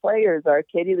favorite players are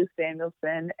Katie Lou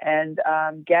Samuelson and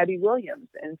Gabby Williams,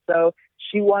 and so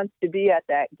she wants to be at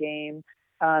that game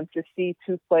to see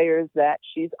two players that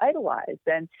she's idolized.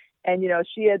 And,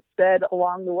 she had said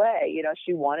along the way,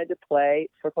 she wanted to play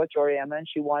for Coach Auriemma, and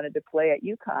she wanted to play at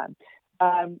UConn.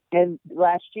 And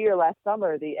last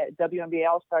summer, the WNBA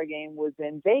All-Star game was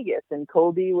in Vegas, and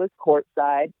Kobe was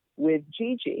courtside with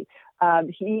Gigi.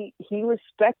 He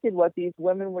respected what these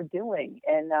women were doing,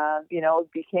 and,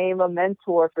 became a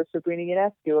mentor for Sabrina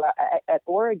Ionescu at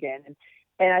Oregon.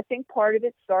 And I think part of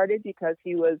it started because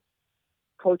he was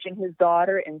coaching his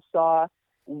daughter and saw,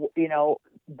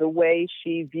 the way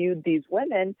she viewed these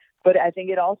women. But I think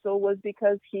it also was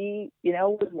because he,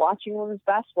 was watching women's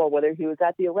basketball, whether he was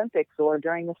at the Olympics or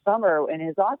during the summer in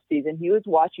his off season. He was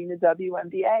watching the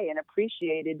WNBA and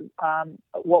appreciated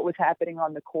what was happening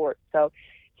on the court. So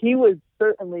he was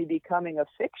certainly becoming a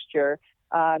fixture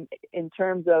in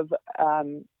terms of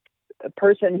a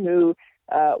person who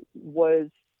was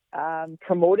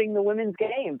promoting the women's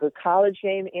game, the college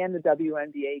game and the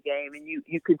WNBA game. And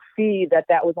you could see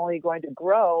that was only going to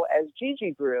grow as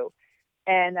Gigi grew.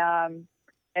 And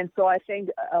so I think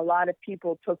a lot of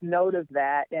people took note of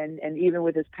that. And even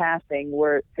with his passing,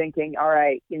 we're thinking, all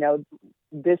right,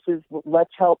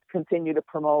 let's help continue to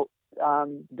promote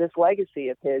this legacy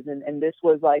of his. And this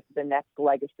was the next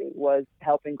legacy, was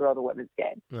helping grow the women's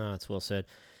game. Oh, that's well said.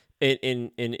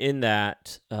 In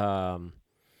that,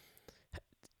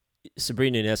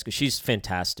 Sabrina Ionescu, she's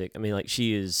fantastic. I mean, like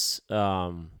she is.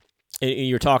 And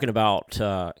you're talking about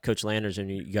Coach Landers,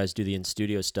 and you guys do the in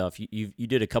studio stuff. You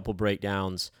did a couple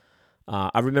breakdowns.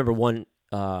 I remember one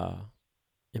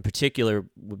in particular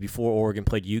before Oregon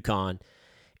played UConn,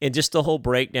 and just the whole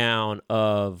breakdown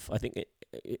of I think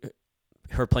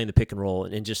her playing the pick and roll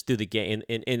and just through the game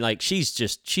and like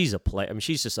she's a player. I mean,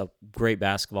 she's just a great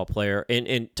basketball player.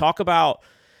 And talk about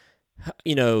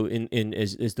in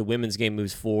as the women's game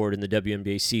moves forward in the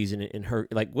WNBA season and her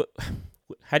like what.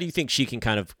 How do you think she can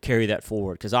kind of carry that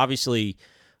forward? Because obviously,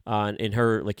 in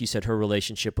her, like you said, her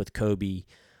relationship with Kobe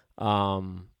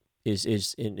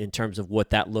is in terms of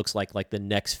what that looks like the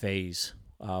next phase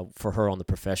for her on the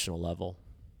professional level.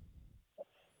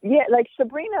 Yeah, like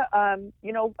Sabrina, I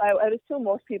would assume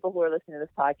most people who are listening to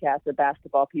this podcast are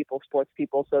basketball people, sports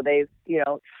people, so they've,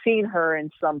 seen her in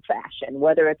some fashion,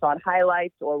 whether it's on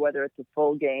highlights or whether it's a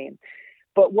full game.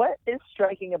 But what is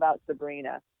striking about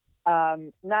Sabrina,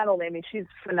 not only, I mean, she's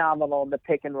phenomenal in the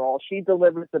pick and roll. She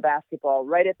delivers the basketball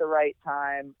right at the right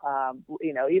time.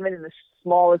 Even in the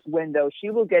smallest window, she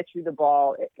will get you the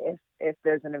ball if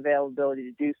there's an availability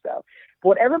to do so. But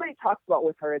what everybody talks about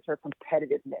with her is her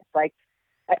competitiveness. Like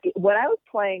when I was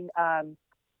playing,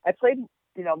 I played,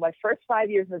 my first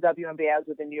 5 years in the WNBA, I was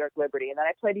with the New York Liberty, and then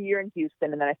I played a year in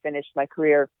Houston, and then I finished my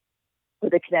career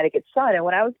with the Connecticut Sun. And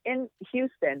when I was in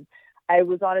Houston, I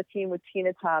was on a team with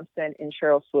Tina Thompson and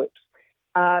Cheryl Swoops.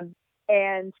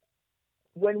 And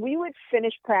when we would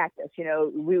finish practice,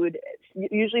 we would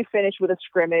usually finish with a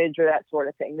scrimmage or that sort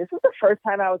of thing. This was the first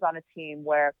time I was on a team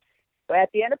where at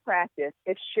the end of practice,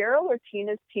 if Cheryl or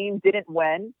Tina's team didn't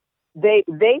win, they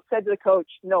said to the coach,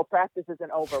 no, practice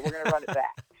isn't over. We're going to run it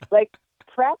back. Like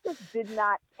practice did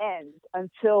not end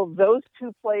until those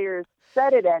two players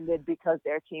said it ended because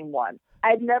their team won.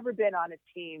 I'd never been on a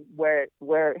team where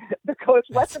the coach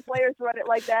let the players run it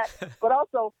like that, but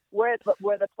also where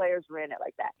the players ran it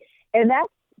like that. And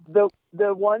that's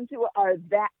the ones who are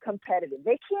that competitive.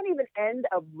 They can't even end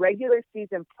a regular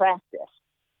season practice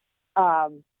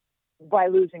by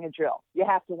losing a drill. You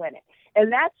have to win it. And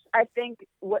that's, I think,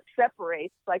 what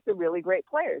separates like the really great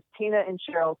players, Tina and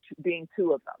Cheryl being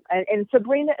two of them. And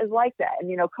Sabrina is like that.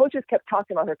 And, coaches kept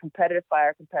talking about her competitive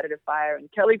fire. And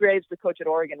Kelly Graves, the coach at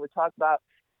Oregon, would talk about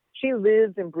she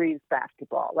lives and breathes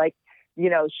basketball. Like,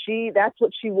 that's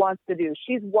what she wants to do.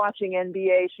 She's watching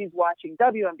NBA. She's watching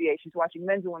WNBA. She's watching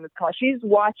men's and women's college. She's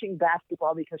watching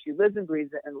basketball because she lives and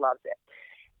breathes it and loves it.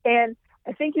 And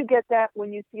I think you get that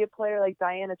when you see a player like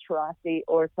Diana Taurasi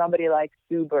or somebody like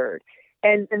Sue Bird.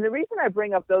 And the reason I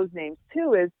bring up those names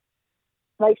too is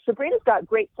like Sabrina's got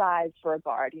great size for a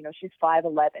guard. She's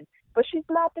 5'11", but she's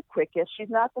not the quickest. She's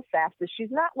not the fastest.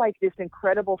 She's not like this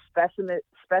incredible specimen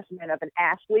of an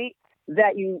athlete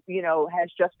that has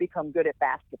just become good at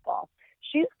basketball.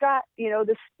 She's got,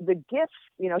 the gifts,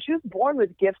 she was born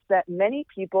with gifts that many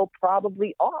people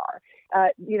probably are.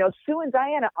 Sue and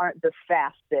Diana aren't the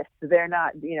fastest. They're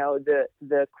not,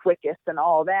 the quickest and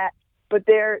all that, but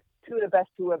they're two of the best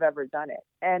who have ever done it.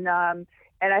 And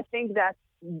I think that's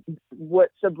what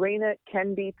Sabrina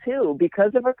can be too,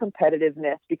 because of her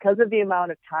competitiveness, because of the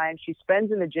amount of time she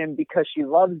spends in the gym, because she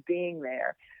loves being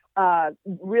there,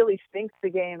 really thinks the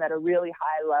game at a really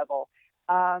high level.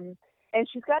 And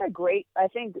she's got a great, I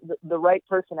think, the right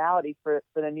personality for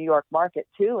the New York market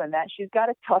too, and that she's got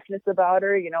a toughness about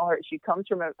her. She comes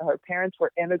from her parents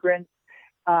were immigrants.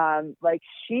 Like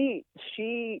she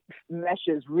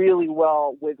meshes really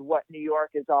well with what New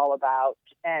York is all about,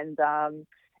 and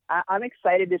I'm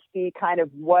excited to see kind of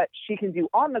what she can do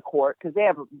on the court, because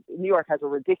New York has a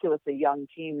ridiculously young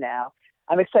team now.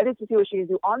 I'm excited to see what she can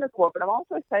do on the court, but I'm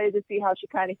also excited to see how she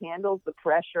kind of handles the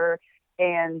pressure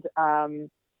and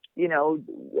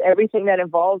everything that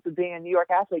involves being a New York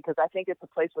athlete, because I think it's a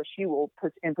place where she will,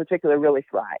 in particular, really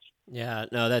thrive. Yeah,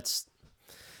 no, that's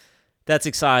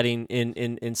exciting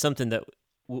and something that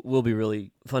will be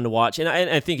really fun to watch. And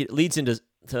I think it leads into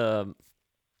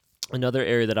another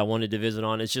area that I wanted to visit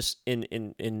on is just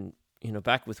in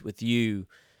back with you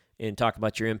and talk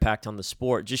about your impact on the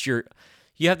sport. Just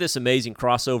you have this amazing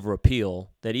crossover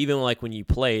appeal that even like when you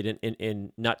played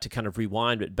and not to kind of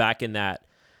rewind, but back in that.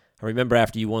 I remember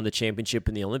after you won the championship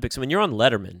in the Olympics. I mean, you're on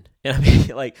Letterman, and I mean,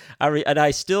 like, I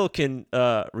still can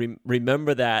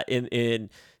remember that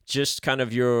in just kind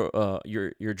of your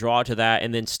draw to that,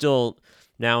 and then still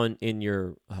now in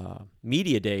your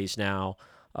media days now,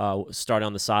 starting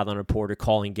on the sideline reporter,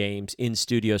 calling games, in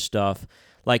studio stuff.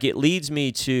 Like, it leads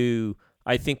me to,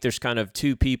 I think there's kind of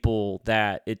two people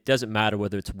that it doesn't matter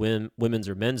whether it's women's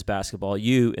or men's basketball.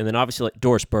 You, and then obviously like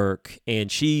Doris Burke,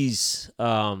 and she's.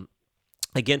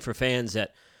 Again, for fans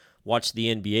that watch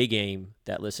the NBA game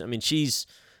that listen. I mean, she's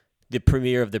the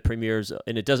premier of the premiers,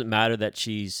 and it doesn't matter that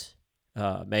she's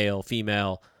male,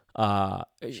 female.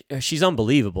 She's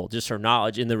unbelievable, just her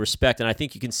knowledge and the respect. And I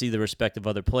think you can see the respect of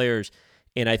other players.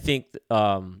 And I think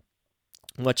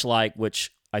much like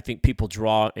which I think people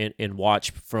draw and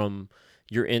watch from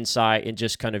your insight and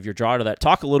just kind of your draw to that.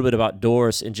 Talk a little bit about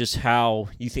Doris and just how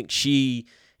you think she,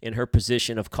 in her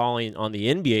position of calling on the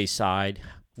NBA side,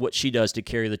 what she does to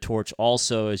carry the torch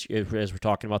also as we're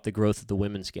talking about the growth of the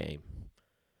women's game.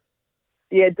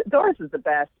 Yeah, Doris is the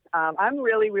best. I'm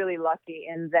really, really lucky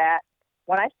in that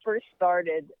when I first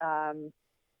started,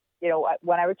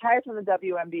 when I retired from the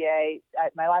WNBA,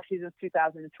 my last season was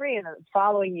 2003, and the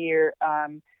following year,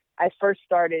 I first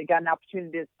got an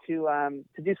opportunity to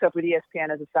do stuff with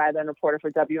ESPN as a sideline reporter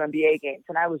for WNBA games.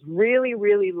 And I was really,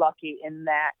 really lucky in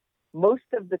that most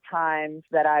of the times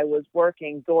that I was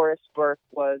working, Doris Burke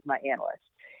was my analyst.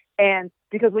 And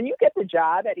because when you get the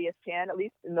job at ESPN, at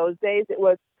least in those days, it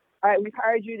was, all right, we've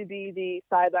hired you to be the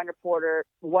sideline reporter,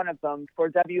 one of them for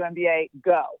WNBA,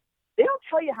 go. They don't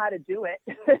tell you how to do it.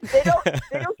 they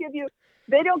don't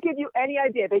give you any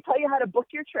idea. They tell you how to book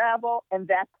your travel, and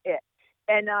that's it.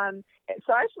 And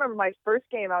so I just remember my first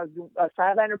game. I was a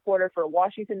sideline reporter for a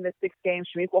Washington Mystics game.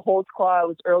 Shamiqua Holdsclaw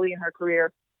was early in her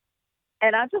career,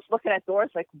 and I'm just looking at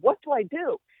Doris like, what do I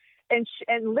do? And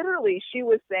literally, she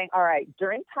was saying, all right,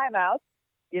 during timeouts,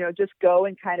 just go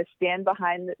and kind of stand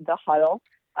behind the huddle.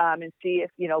 And see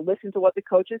if, listen to what the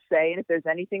coaches say. And if there's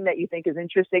anything that you think is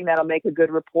interesting, that'll make a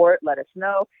good report, let us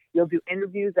know. You'll do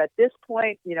interviews at this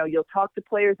point. You'll talk to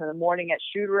players in the morning at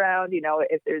shoot around.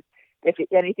 If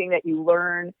anything that you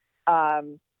learn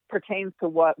pertains to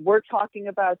what we're talking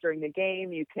about during the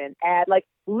game, you can add. Like,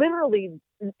 literally,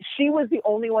 she was the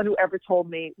only one who ever told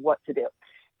me what to do.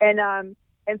 And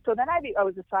so then I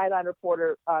was a sideline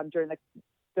reporter during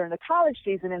the college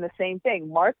season, and the same thing.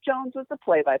 Mark Jones was the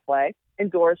play-by-play, and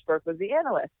Doris Burke was the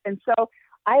analyst. And so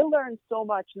I learned so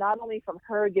much, not only from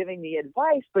her giving me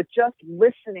advice, but just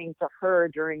listening to her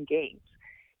during games.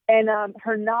 And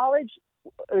her knowledge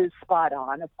is spot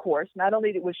on, of course. Not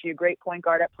only was she a great point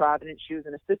guard at Providence, she was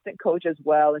an assistant coach as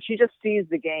well, and she just sees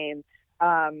the game.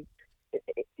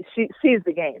 She sees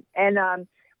the game. And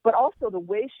but also the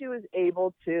way she was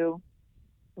able to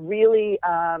really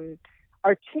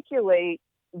articulate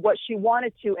what she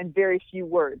wanted to in very few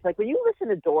words. Like, when you listen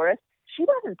to Doris, she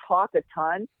doesn't talk a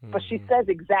ton, but she says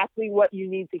exactly what you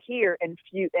need to hear in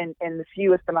the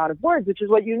fewest amount of words, which is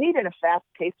what you need in a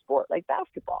fast-paced sport like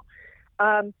basketball.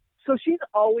 So she's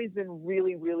always been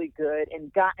really, really good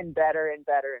and gotten better and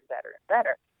better and better and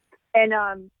better.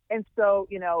 And so,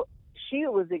 she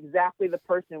was exactly the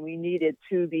person we needed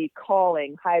to be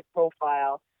calling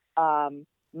high-profile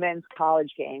men's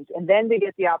college games, and then to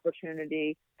get the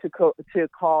opportunity to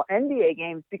call NBA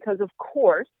games, because, of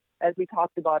course, as we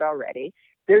talked about already,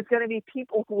 there's going to be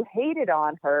people who hated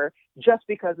on her just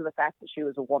because of the fact that she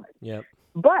was a woman. Yep.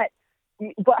 But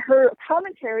her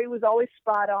commentary was always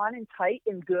spot on and tight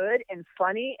and good and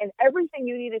funny and everything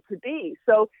you need it to be.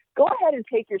 So go ahead and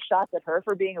take your shots at her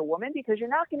for being a woman, because you're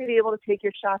not going to be able to take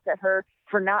your shots at her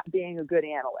for not being a good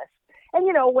analyst. And,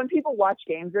 when people watch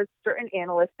games, there's certain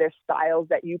analysts, there's styles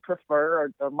that you prefer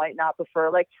or might not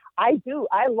prefer. Like, I do.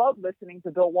 I love listening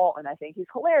to Bill Walton. I think he's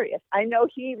hilarious. I know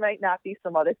he might not be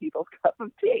some other people's cup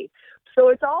of tea. So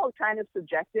it's all kind of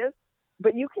subjective,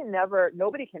 but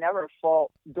nobody can ever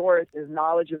fault Doris's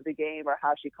knowledge of the game or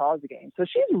how she calls the game. So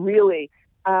she's really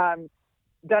done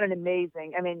an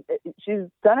amazing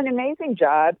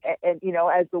job. And,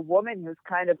 as the woman who's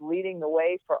kind of leading the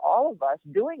way for all of us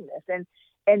doing this.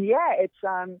 And yeah, it's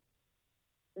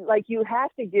like, you have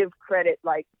to give credit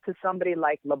to somebody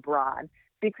like LeBron,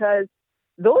 because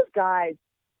those guys,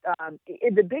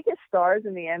 the biggest stars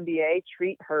in the NBA,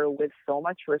 treat her with so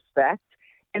much respect.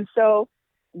 And so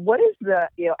what is the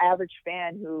average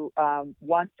fan who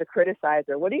wants to criticize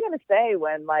her? What are you going to say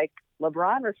when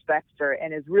LeBron respects her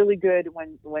and is really good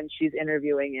when she's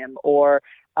interviewing him, or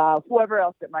whoever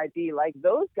else it might be? Like,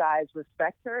 those guys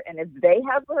respect her, and if they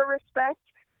have her respect,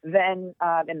 then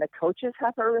and the coaches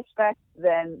have her respect,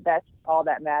 then that's all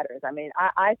that matters. I mean,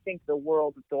 I think the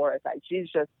world of Doris. She's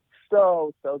just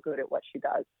so good at what she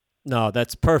does. No,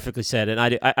 that's perfectly said. And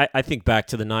I think back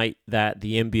to the night that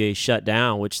the NBA shut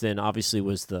down, which then obviously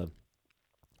was the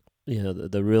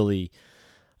really,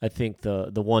 I think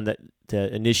the one that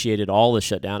initiated all the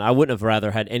shutdown. I wouldn't have rather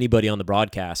had anybody on the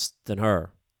broadcast than her.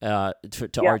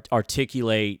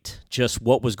 Articulate just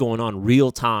what was going on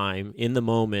real time in the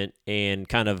moment and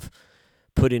kind of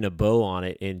putting a bow on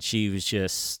it. And she was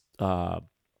just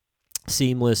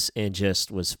seamless and just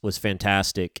was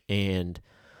fantastic. And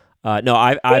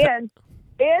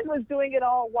and was doing it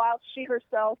all while she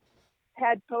herself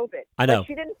had COVID. I know. Like,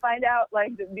 she didn't find out,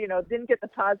 like, didn't get the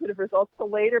positive results till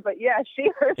later. But yeah, she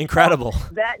herself Incredible.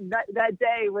 that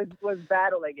day was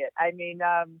battling it. I mean,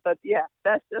 but yeah,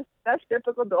 that's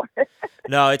typical Doris.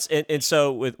 No, it's and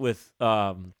so with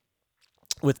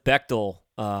Bechtel,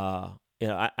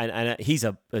 he's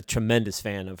a tremendous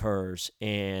fan of hers,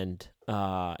 and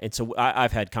so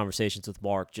I've had conversations with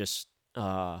Mark just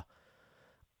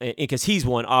because he's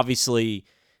one, obviously,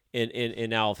 in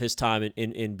now of his time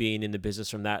in being in the business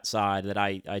from that side, that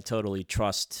I totally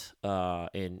trust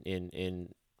in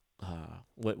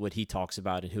what he talks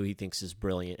about and who he thinks is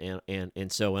brilliant,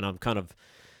 and so I'm kind of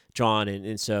drawn,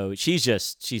 and so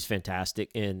she's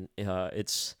fantastic, and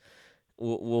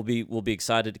we'll be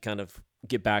excited to kind of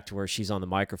get back to where she's on the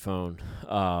microphone.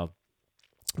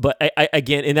 But I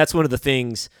again, and that's one of the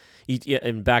things,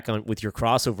 and back on with your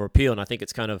crossover appeal, and I think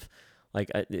it's kind of like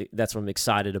that's what I'm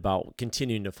excited about,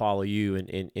 continuing to follow you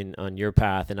in on your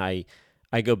path. And I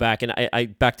go back, and I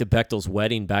back to Bechtel's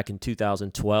wedding back in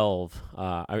 2012.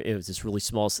 It was this really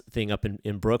small thing up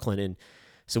in Brooklyn, and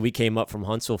so we came up from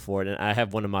Huntsville for it. And I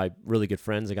have one of my really good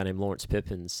friends, a guy named Lawrence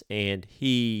Pippins, and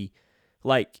he's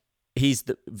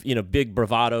the big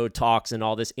bravado talks and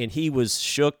all this, and he was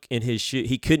shook in his shoe.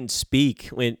 He couldn't speak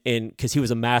because he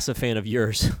was a massive fan of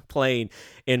yours playing,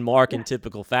 and Mark, in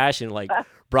typical fashion, like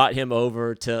brought him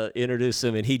over to introduce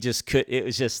him, and he just could. It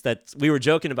was just that we were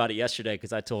joking about it yesterday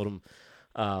because I told him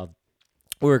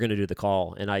we were going to do the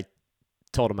call, and I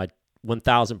told him I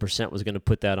 1,000% was going to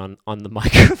put that on the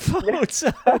microphone.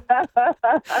 So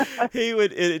he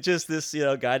would just this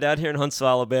guy down here in Huntsville,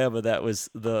 Alabama, that was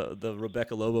the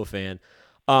Rebecca Lobo fan.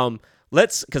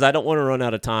 Let's, because I don't want to run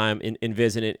out of time in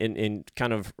visiting and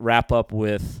kind of wrap up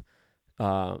with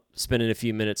spending a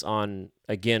few minutes on,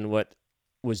 again, what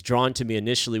was drawn to me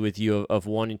initially with you of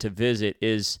wanting to visit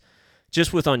is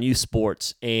just on youth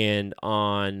sports and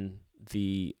on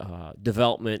the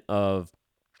development of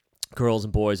girls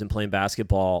and boys and playing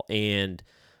basketball. And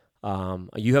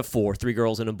you have three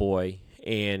girls and a boy,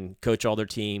 and coach all their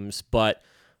teams. But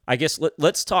I guess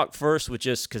let's talk first with,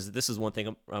 just because this is one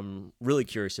thing I'm really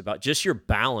curious about, just your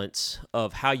balance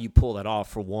of how you pull that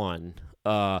off. For one,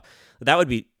 that would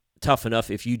be tough enough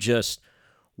if you just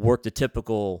worked a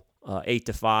typical 8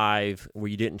 to 5 where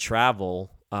you didn't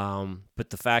travel. But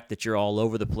the fact that you're all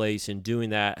over the place and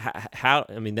doing that,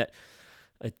 that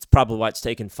it's probably why it's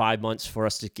taken 5 months for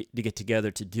us to get together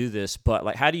to do this. But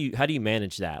like, how do you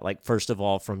manage that? Like, first of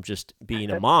all, from just being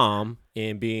a mom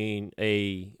and being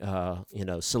a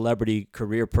celebrity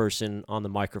career person on the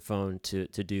microphone to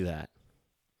do that.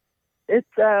 It's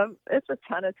a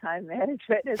ton of time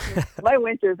management. My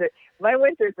winters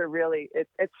are really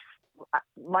it's.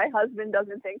 My husband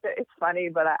doesn't think that it's funny,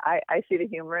 but I see the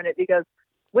humor in it, because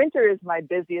winter is my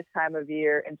busiest time of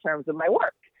year in terms of my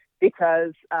work.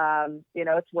 Because,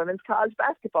 it's women's college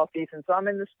basketball season. So I'm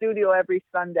in the studio every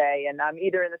Sunday, and I'm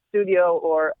either in the studio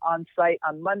or on site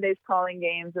on Mondays calling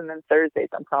games, and then Thursdays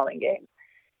I'm calling games.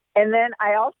 And then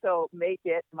I also make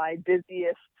it my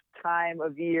busiest time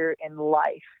of year in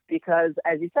life because,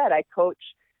 as you said, I coach.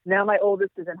 Now my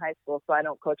oldest is in high school, so I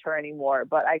don't coach her anymore,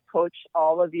 but I coach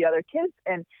all of the other kids,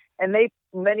 and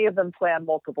many of them play on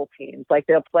multiple teams. Like,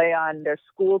 they'll play on their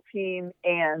school team,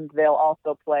 and they'll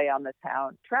also play on the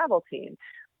town travel team.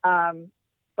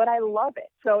 But I love it.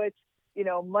 So it's,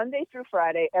 Monday through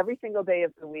Friday, every single day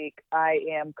of the week, I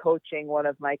am coaching one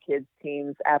of my kids'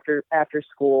 teams after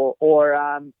school,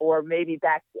 or maybe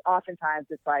back. Oftentimes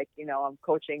it's like, I'm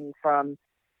coaching from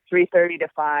 3:30 to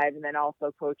 5, and then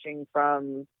also coaching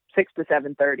from 6 to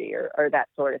 7:30 or that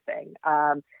sort of thing.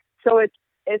 So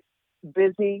it's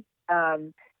busy.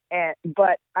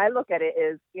 But I look at it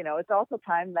as, it's also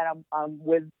time that I'm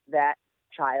with that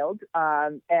child.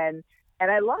 And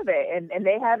I love it. And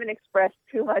they haven't expressed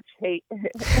too much hate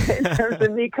in terms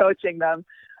of me coaching them.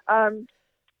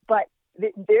 But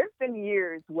there's been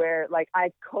years where, like,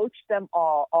 I coached them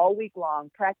all week long,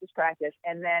 practice,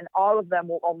 and then all of them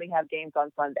will only have games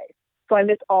on Sundays. So I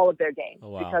miss all of their games. Oh,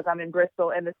 wow. Because I'm in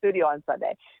Bristol in the studio on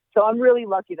Sunday. So I'm really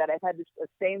lucky that I've had the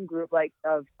same group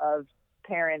of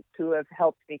parents who have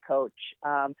helped me coach.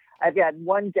 I've got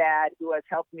one dad who has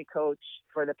helped me coach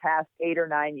for the past 8 or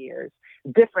 9 years,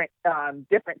 different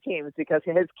teams, because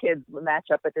his kids match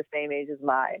up at the same age as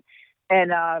mine.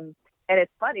 And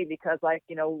it's funny because, like,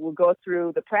 we'll go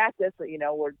through the practice,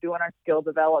 we're doing our skill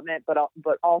development, but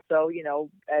also,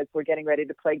 as we're getting ready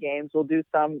to play games, we'll do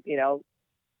some,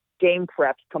 game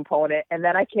prep component, and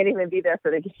then I can't even be there for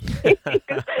the game.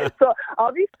 So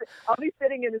I'll be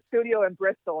sitting in the studio in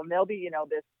Bristol, and there'll be,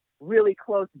 this really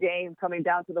close game coming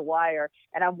down to the wire.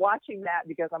 And I'm watching that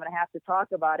because I'm going to have to talk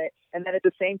about it. And then at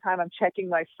the same time, I'm checking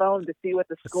my phone to see what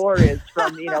the score is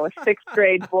from, a sixth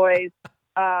grade boys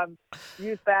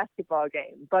youth basketball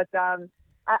game. But I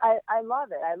love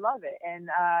it. I love it.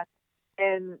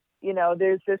 And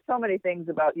there's so many things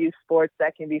about youth sports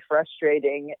that can be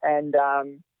frustrating and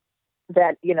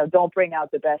that, don't bring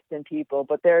out the best in people.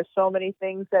 But there are so many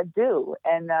things that do.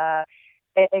 And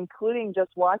including just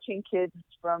watching kids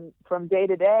from day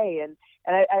to day. And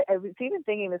I was even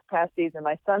thinking this past season,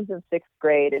 my son's in sixth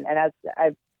grade, and as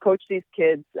I've coached these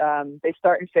kids, they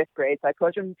start in fifth grade. So I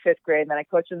coach them in fifth grade, and then I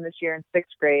coach them this year in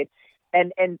sixth grade.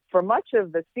 And for much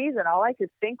of the season, all I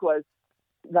could think was,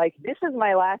 like, this is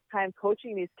my last time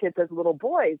coaching these kids as little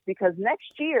boys, because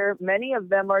next year, many of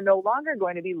them are no longer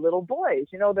going to be little boys.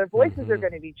 Their voices are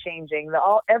going to be changing.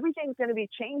 Everything's going to be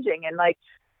changing.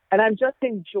 And I'm just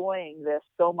enjoying this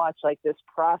so much, like this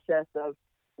process of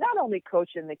not only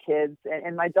coaching the kids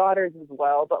and my daughters as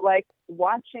well, but like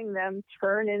watching them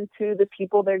turn into the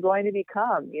people they're going to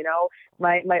become.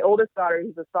 My oldest daughter,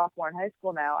 who's a sophomore in high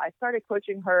school now, I started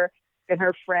coaching her and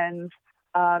her friends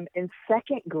in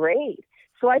second grade.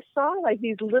 So I saw like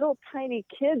these little tiny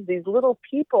kids, these little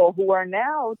people who are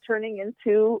now turning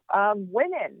into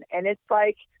women. And it's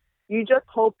like, you just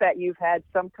hope that you've had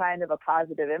some kind of a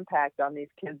positive impact on these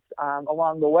kids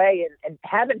along the way and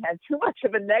haven't had too much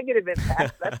of a negative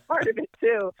impact. That's part of it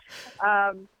too.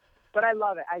 But I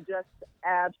love it. I just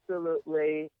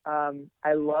absolutely,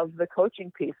 I love the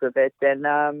coaching piece of it. And,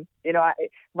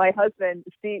 my husband,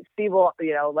 Steve will,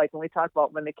 like when we talk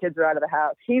about when the kids are out of the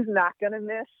house, he's not going to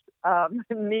miss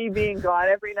me being gone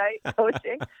every night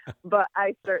coaching, but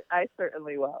I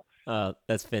certainly will.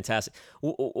 That's fantastic.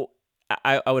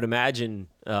 I would imagine,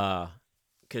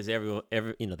 because they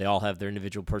all have their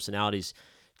individual personalities,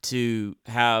 to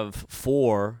have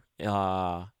four.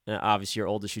 Obviously, your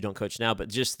oldest you don't coach now, but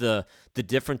just the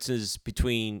differences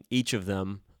between each of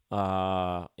them,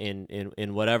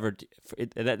 in whatever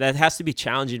that has to be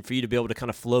challenging for you to be able to kind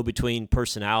of flow between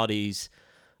personalities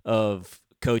of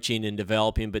coaching and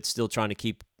developing, but still trying to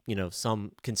keep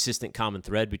some consistent common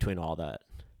thread between all that.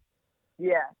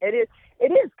 Yeah, it is.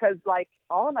 It is, because like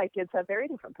all of my kids have very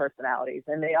different personalities,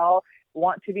 and they all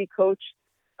want to be coached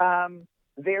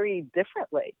very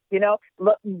differently.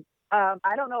 Look,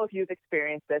 I don't know if you've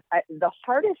experienced this. The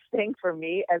hardest thing for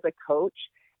me as a coach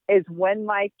is when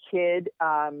my kid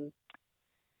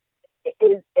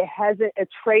it has a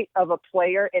trait of a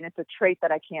player, and it's a trait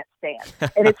that I can't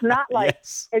stand. And it's not like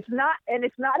yes. it's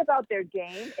not about their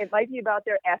game. It might be about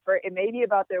their effort. It may be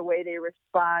about their way they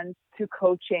respond to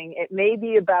coaching. It may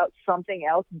be about something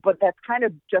else, but that's kind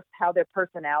of just how their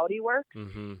personality works.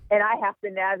 Mm-hmm. And I have to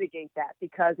navigate that,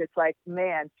 because it's like,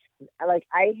 man, like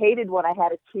I hated when I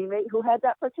had a teammate who had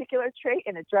that particular trait,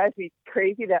 and it drives me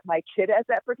crazy that my kid has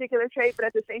that particular trait. But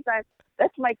at the same time,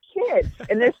 that's my kid,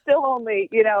 and they're still only,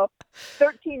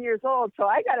 13 years old. So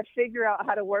I got to figure out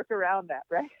how to work around that.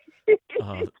 Right.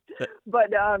 But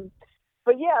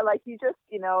yeah, like you just,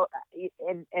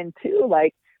 and two,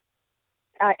 like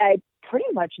I pretty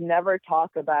much never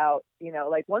talk about,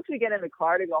 like once we get in the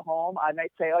car to go home, I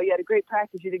might say, oh, you had a great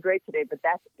practice, you did great today, but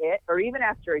that's it. Or even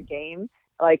after a game,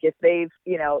 like if they've,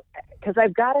 because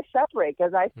I've got to separate,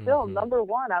 because I still, number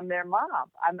one, I'm their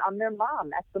mom. I'm their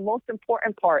mom. That's the most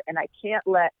important part. And I can't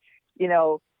let,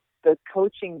 the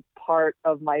coaching part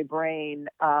of my brain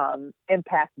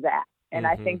impact that. And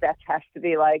I think that has to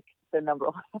be like the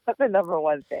number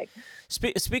one thing.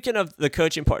 Speaking of the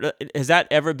coaching part, has that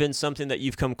ever been something that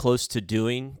you've come close to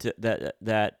doing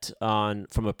that on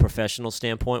from a professional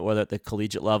standpoint, whether at the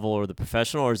collegiate level or the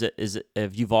professional, or is it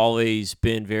have you've always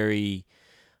been very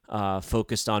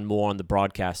focused on more on the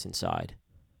broadcasting side?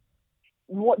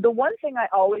 The one thing I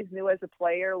always knew as a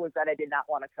player was that I did not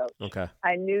want to coach. Okay.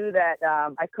 I knew that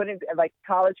I couldn't, like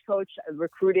college coach,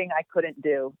 recruiting, I couldn't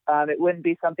do. It wouldn't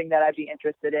be something that I'd be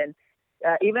interested in.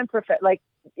 Even that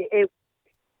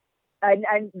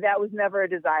was never a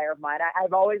desire of mine.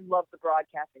 I've always loved the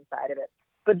broadcasting side of it.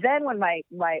 But then when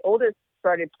my oldest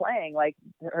started playing, like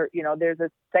her, there's a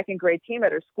second grade team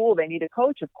at her school, they need a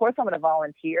coach. Of course I'm going to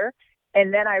volunteer.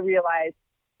 And then I realized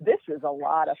this is a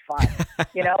lot of fun,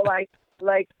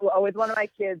 like with one of my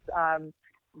kids,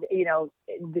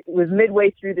 it was midway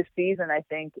through the season, I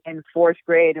think, in fourth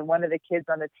grade. And one of the kids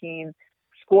on the team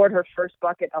scored her first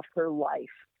bucket of her life.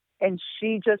 And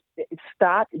she just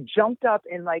stopped, jumped up,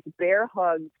 and like bear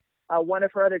hugged one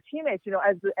of her other teammates,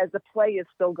 as the play is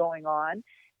still going on.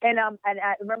 And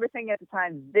I remember thinking at the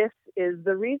time, this is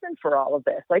the reason for all of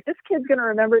this. Like, this kid's going to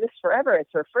remember this forever. It's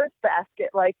her first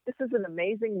basket. Like, this is an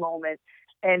amazing moment.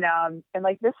 And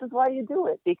like, this is why you do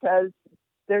it, because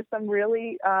there's some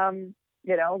really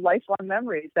lifelong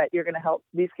memories that you're going to help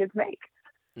these kids make.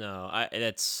 No,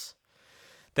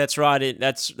 that's right.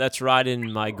 That's right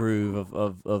in my groove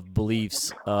of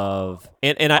beliefs of,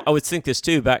 and I would think this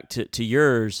too, back to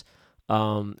yours,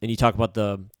 and you talk about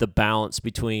the balance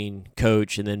between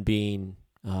coach and then being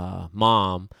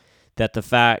mom, that the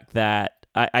fact that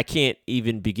I can't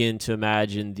even begin to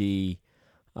imagine the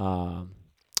um,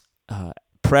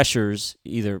 pressures,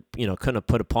 either kind of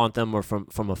put upon them or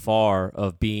from afar,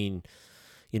 of being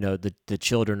the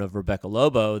children of Rebecca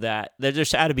Lobo, that there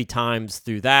just had to be times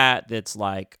through that's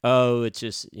like, oh, it's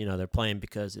just they're playing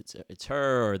because it's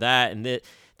her or that, and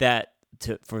that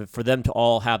for them to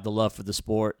all have the love for the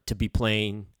sport, to be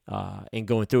playing and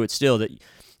going through it still, that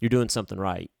you're doing something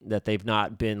right, that they've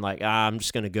not been like, I'm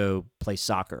just going to go play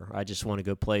soccer, I just want to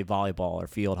go play volleyball or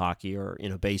field hockey or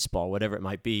baseball, whatever it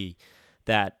might be,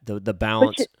 that the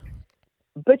balance.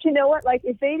 But you know what? Like,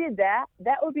 if they did that,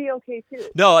 that would be okay too.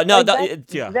 No,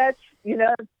 like yeah. That's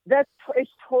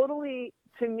it's totally,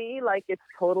 to me, like, it's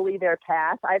totally their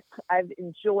path. I've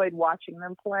enjoyed watching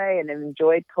them play and have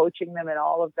enjoyed coaching them and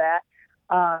all of that.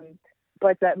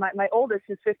 But that my oldest,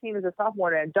 who's 15, is a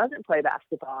sophomore and doesn't play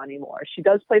basketball anymore. She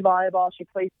does play volleyball. She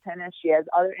plays tennis. She has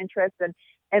other interests,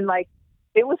 and like,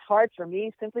 it was hard for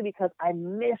me simply because I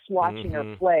miss watching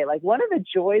her play. Like, one of the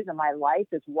joys of my life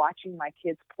is watching my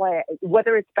kids play,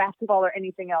 whether it's basketball or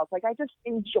anything else. Like, I just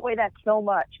enjoy that so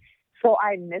much. So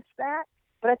I miss that.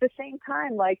 But at the same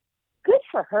time, like, good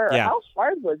for her. Yeah. How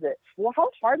hard was it? Well, how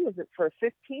hard was it for a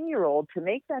 15-year-old to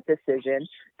make that decision,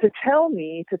 to tell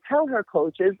me, to tell her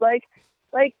coaches, like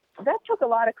that took a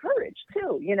lot of courage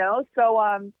too,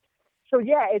 So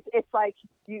yeah, it's like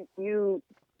you.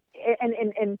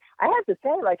 And I have to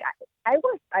say, like, I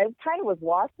kind of was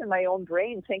lost in my own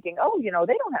brain thinking, oh, they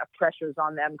don't have pressures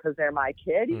on them because they're my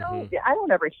kid. I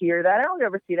don't ever hear that. I don't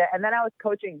ever see that. And then I was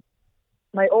coaching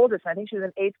my oldest, I think she was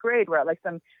in 8th grade, we're at like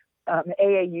some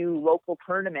AAU local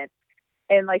tournament.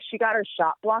 And like, she got her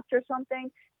shot blocked or something,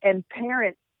 and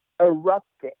parents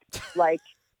erupted. Like,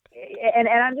 and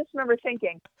I just remember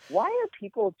thinking, why are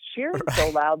people cheering so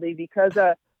loudly because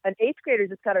an 8th grader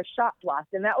just got her shot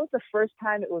blocked? And that was the first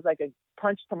time it was like a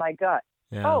punch to my gut.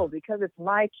 Yeah. Oh, because it's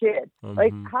my kid.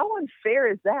 Like, how unfair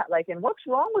is that? Like, and what's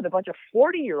wrong with a bunch of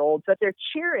 40-year-olds that they're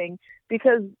cheering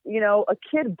because, a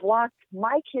kid blocked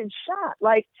my kid's shot?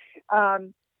 Like,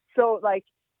 so like,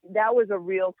 that was a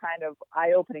real kind of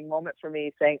eye-opening moment for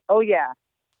me, saying, oh yeah,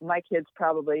 my kids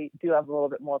probably do have a little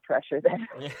bit more pressure than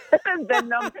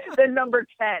than number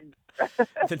 10.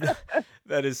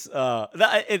 That is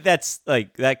that's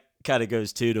like, that kind of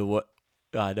goes to what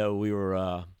I know we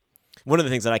were one of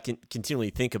the things that I can continually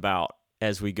think about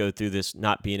as we go through this,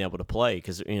 not being able to play,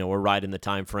 because we're right in the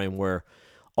time frame where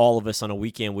all of us on a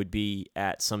weekend would be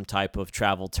at some type of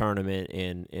travel tournament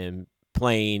and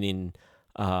playing, and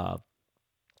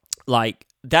like,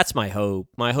 that's my hope.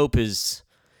 My hope is,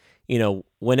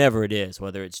 whenever it is,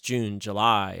 whether it's June,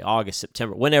 July, August,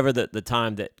 September, whenever the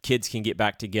time that kids can get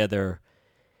back together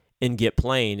and get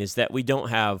playing, is that we don't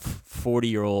have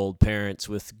 40-year-old parents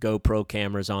with GoPro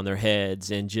cameras on their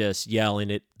heads and just yelling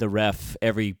at the ref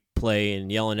every play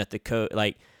and yelling at the coach.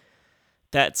 Like,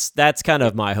 that's kind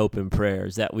of my hope and prayer,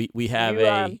 is that we have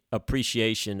a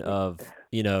appreciation of,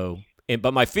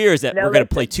 but my fear is that we're going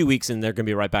to play 2 weeks and they're going to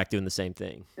be right back doing the same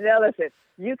thing. Now listen,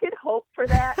 you can hope for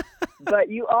that, but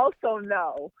you also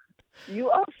know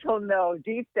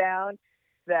deep down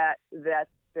that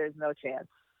there's no chance.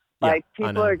 Like,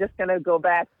 people are just going to go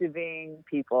back to being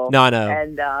people. No, I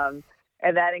know.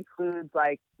 And that includes,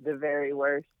 like, the very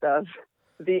worst of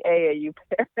the AAU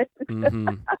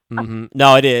parents.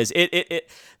 No, it is.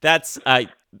 That's I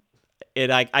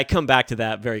come back to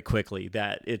that very quickly,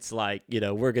 that it's like,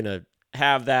 we're going to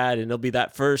have that, and it'll be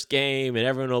that first game and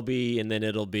everyone will be, and then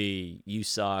it'll be, you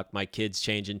suck, my kid's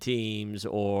changing teams,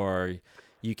 or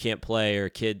you can't play, or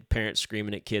parents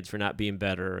screaming at kids for not being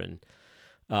better. And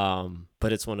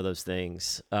but it's one of those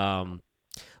things.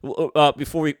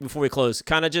 Before we close,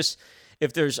 kind of just,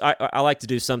 if there's, I like to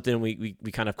do something, we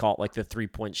kind of call it like the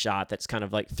 3-point shot. That's kind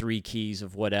of like 3 keys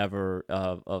of whatever,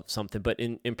 of something. But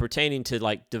in pertaining to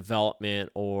like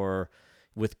development, or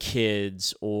with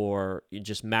kids, or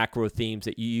just macro themes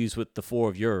that you use with the 4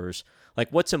 of yours, like,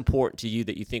 what's important to you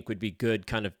that you think would be good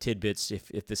kind of tidbits,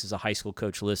 if this is a high school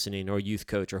coach listening, or a youth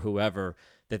coach, or whoever,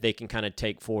 that they can kind of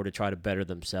take forward to try to better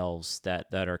themselves,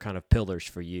 that are kind of pillars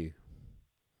for you?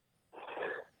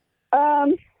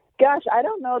 Gosh, I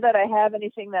don't know that I have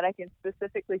anything that I can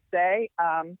specifically say.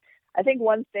 I think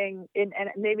one thing, and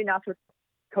maybe not for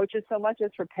coaches so much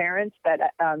as for parents,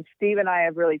 that Steve and I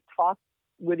have really talked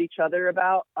with each other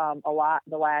about a lot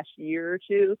the last year or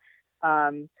two,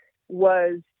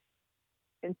 was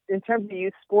in terms of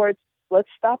youth sports, let's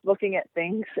stop looking at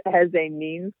things as a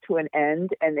means to an end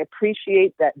and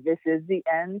appreciate that this is the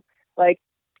end. Like,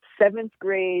 7th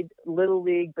grade Little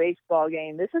League baseball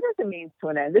game, this isn't the means to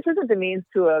an end. This isn't the means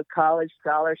to a college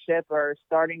scholarship or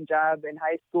starting job in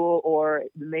high school or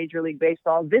Major League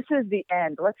Baseball. This is the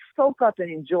end. Let's soak up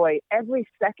and enjoy every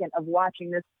second of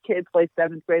watching this kid play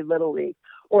 7th grade Little League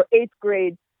or 8th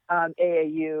grade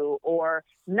AAU or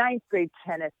 9th grade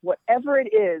tennis, whatever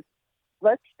it is.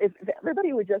 If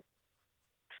everybody would just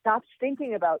stop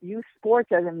thinking about youth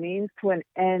sports as a means to an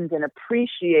end and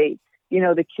appreciate,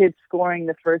 the kid scoring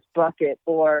the first bucket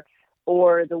or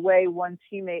the way one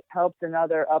teammate helped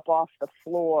another up off the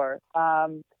floor.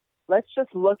 Let's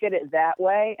just look at it that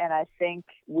way. And I think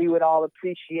we would all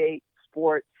appreciate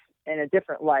sports in a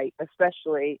different light,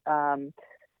 especially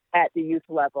at the youth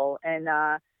level. And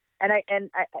I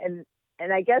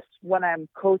guess when I'm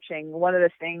coaching, one of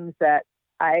the things that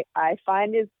I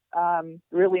find is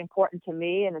really important to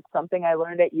me, and it's something I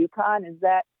learned at UConn, is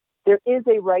that there is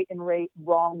a right and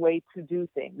wrong way to do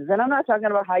things. And I'm not talking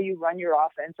about how you run your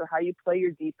offense or how you play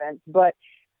your defense, but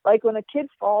like when a kid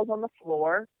falls on the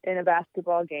floor in a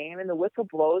basketball game and the whistle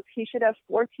blows, he should have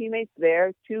 4 teammates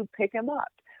there to pick him up.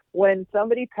 When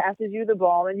somebody passes you the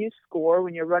ball and you score,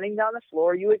 when you're running down the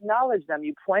floor, you acknowledge them,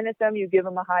 you point at them, you give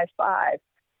them a high five.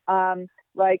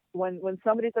 Like when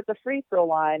somebody's at the free throw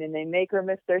line and they make or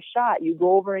miss their shot, you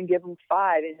go over and give them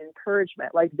 5 in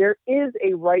encouragement. Like, there is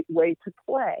a right way to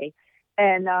play.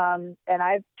 And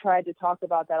I've tried to talk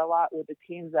about that a lot with the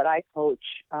teams that I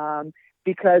coach.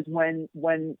 Because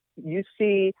when you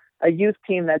see a youth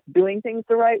team that's doing things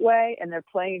the right way and they're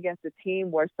playing against a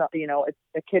team where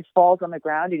a kid falls on the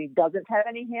ground and he doesn't have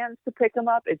any hands to pick him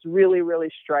up, it's really, really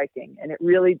striking. And it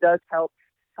really does help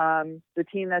the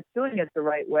team that's doing it the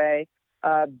right way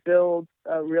build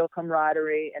a real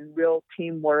camaraderie and real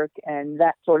teamwork and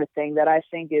that sort of thing that I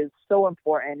think is so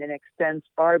important and extends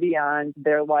far beyond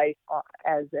their life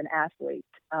as an athlete.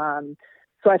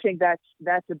 So I think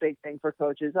that's a big thing for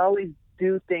coaches. Always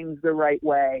do things the right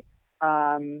way,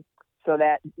 so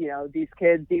that these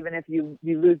kids, even if you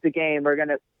lose the game, are going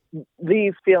to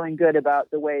leave feeling good about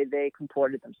the way they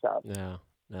comported themselves.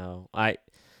 No,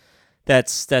 that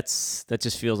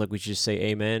just feels like we should just say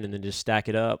amen and then just stack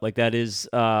it up. Like, that's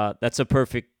a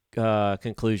perfect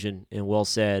conclusion and well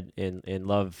said, and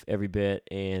love every bit.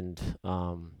 And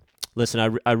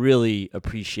listen, I really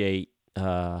appreciate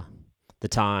the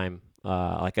time.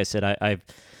 Like I said,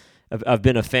 I've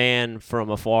been a fan from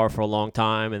afar for a long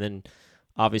time, and then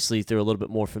obviously through a little bit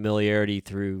more familiarity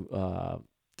through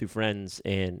friends,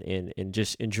 and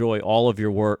just enjoy all of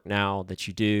your work now that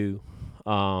you do.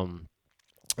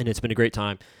 And it's been a great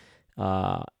time.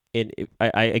 And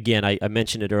I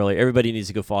mentioned it earlier. Everybody needs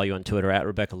to go follow you on Twitter at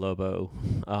Rebecca Lobo.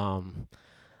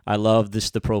 I love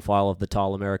the profile of the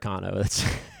tall Americano.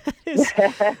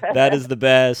 That is the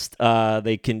best.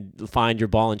 They can find your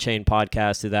Ball and Chain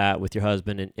podcast through that with your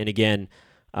husband. And again,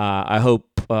 I hope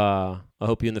you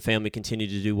and the family continue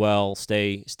to do well,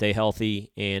 stay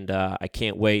healthy, and I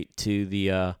can't wait to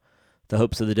the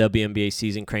hopes of the WNBA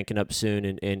season cranking up soon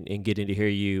and getting to hear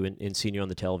you and seeing you on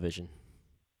the television.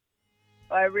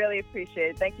 Well, I really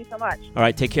appreciate it. Thank you so much. All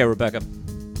right, take care, Rebecca.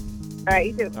 All right,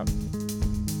 you too. All right.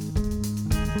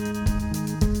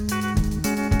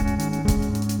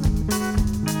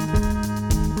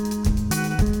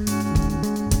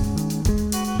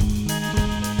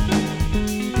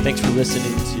 Thanks for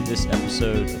listening to this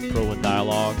episode of Pro One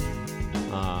Dialogue.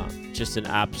 Just an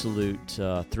absolute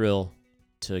thrill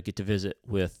to get to visit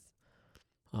with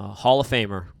Hall of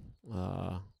Famer,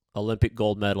 Olympic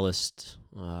gold medalist,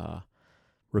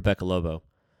 Rebecca Lobo.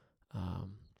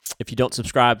 If you don't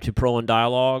subscribe to Pro One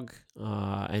Dialogue,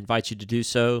 I invite you to do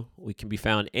so. We can be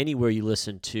found anywhere you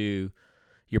listen to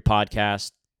your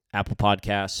podcast: Apple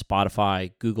Podcasts,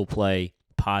 Spotify, Google Play,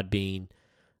 Podbean.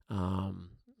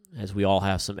 As we all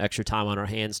have some extra time on our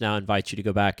hands now, I invite you to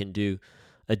go back and do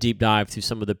a deep dive through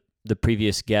some of the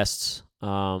previous guests,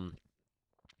 and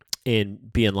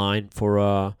be in line for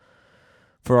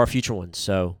our future ones.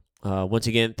 So once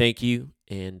again, thank you,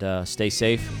 and stay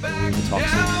safe, and we will talk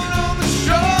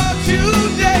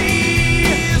soon.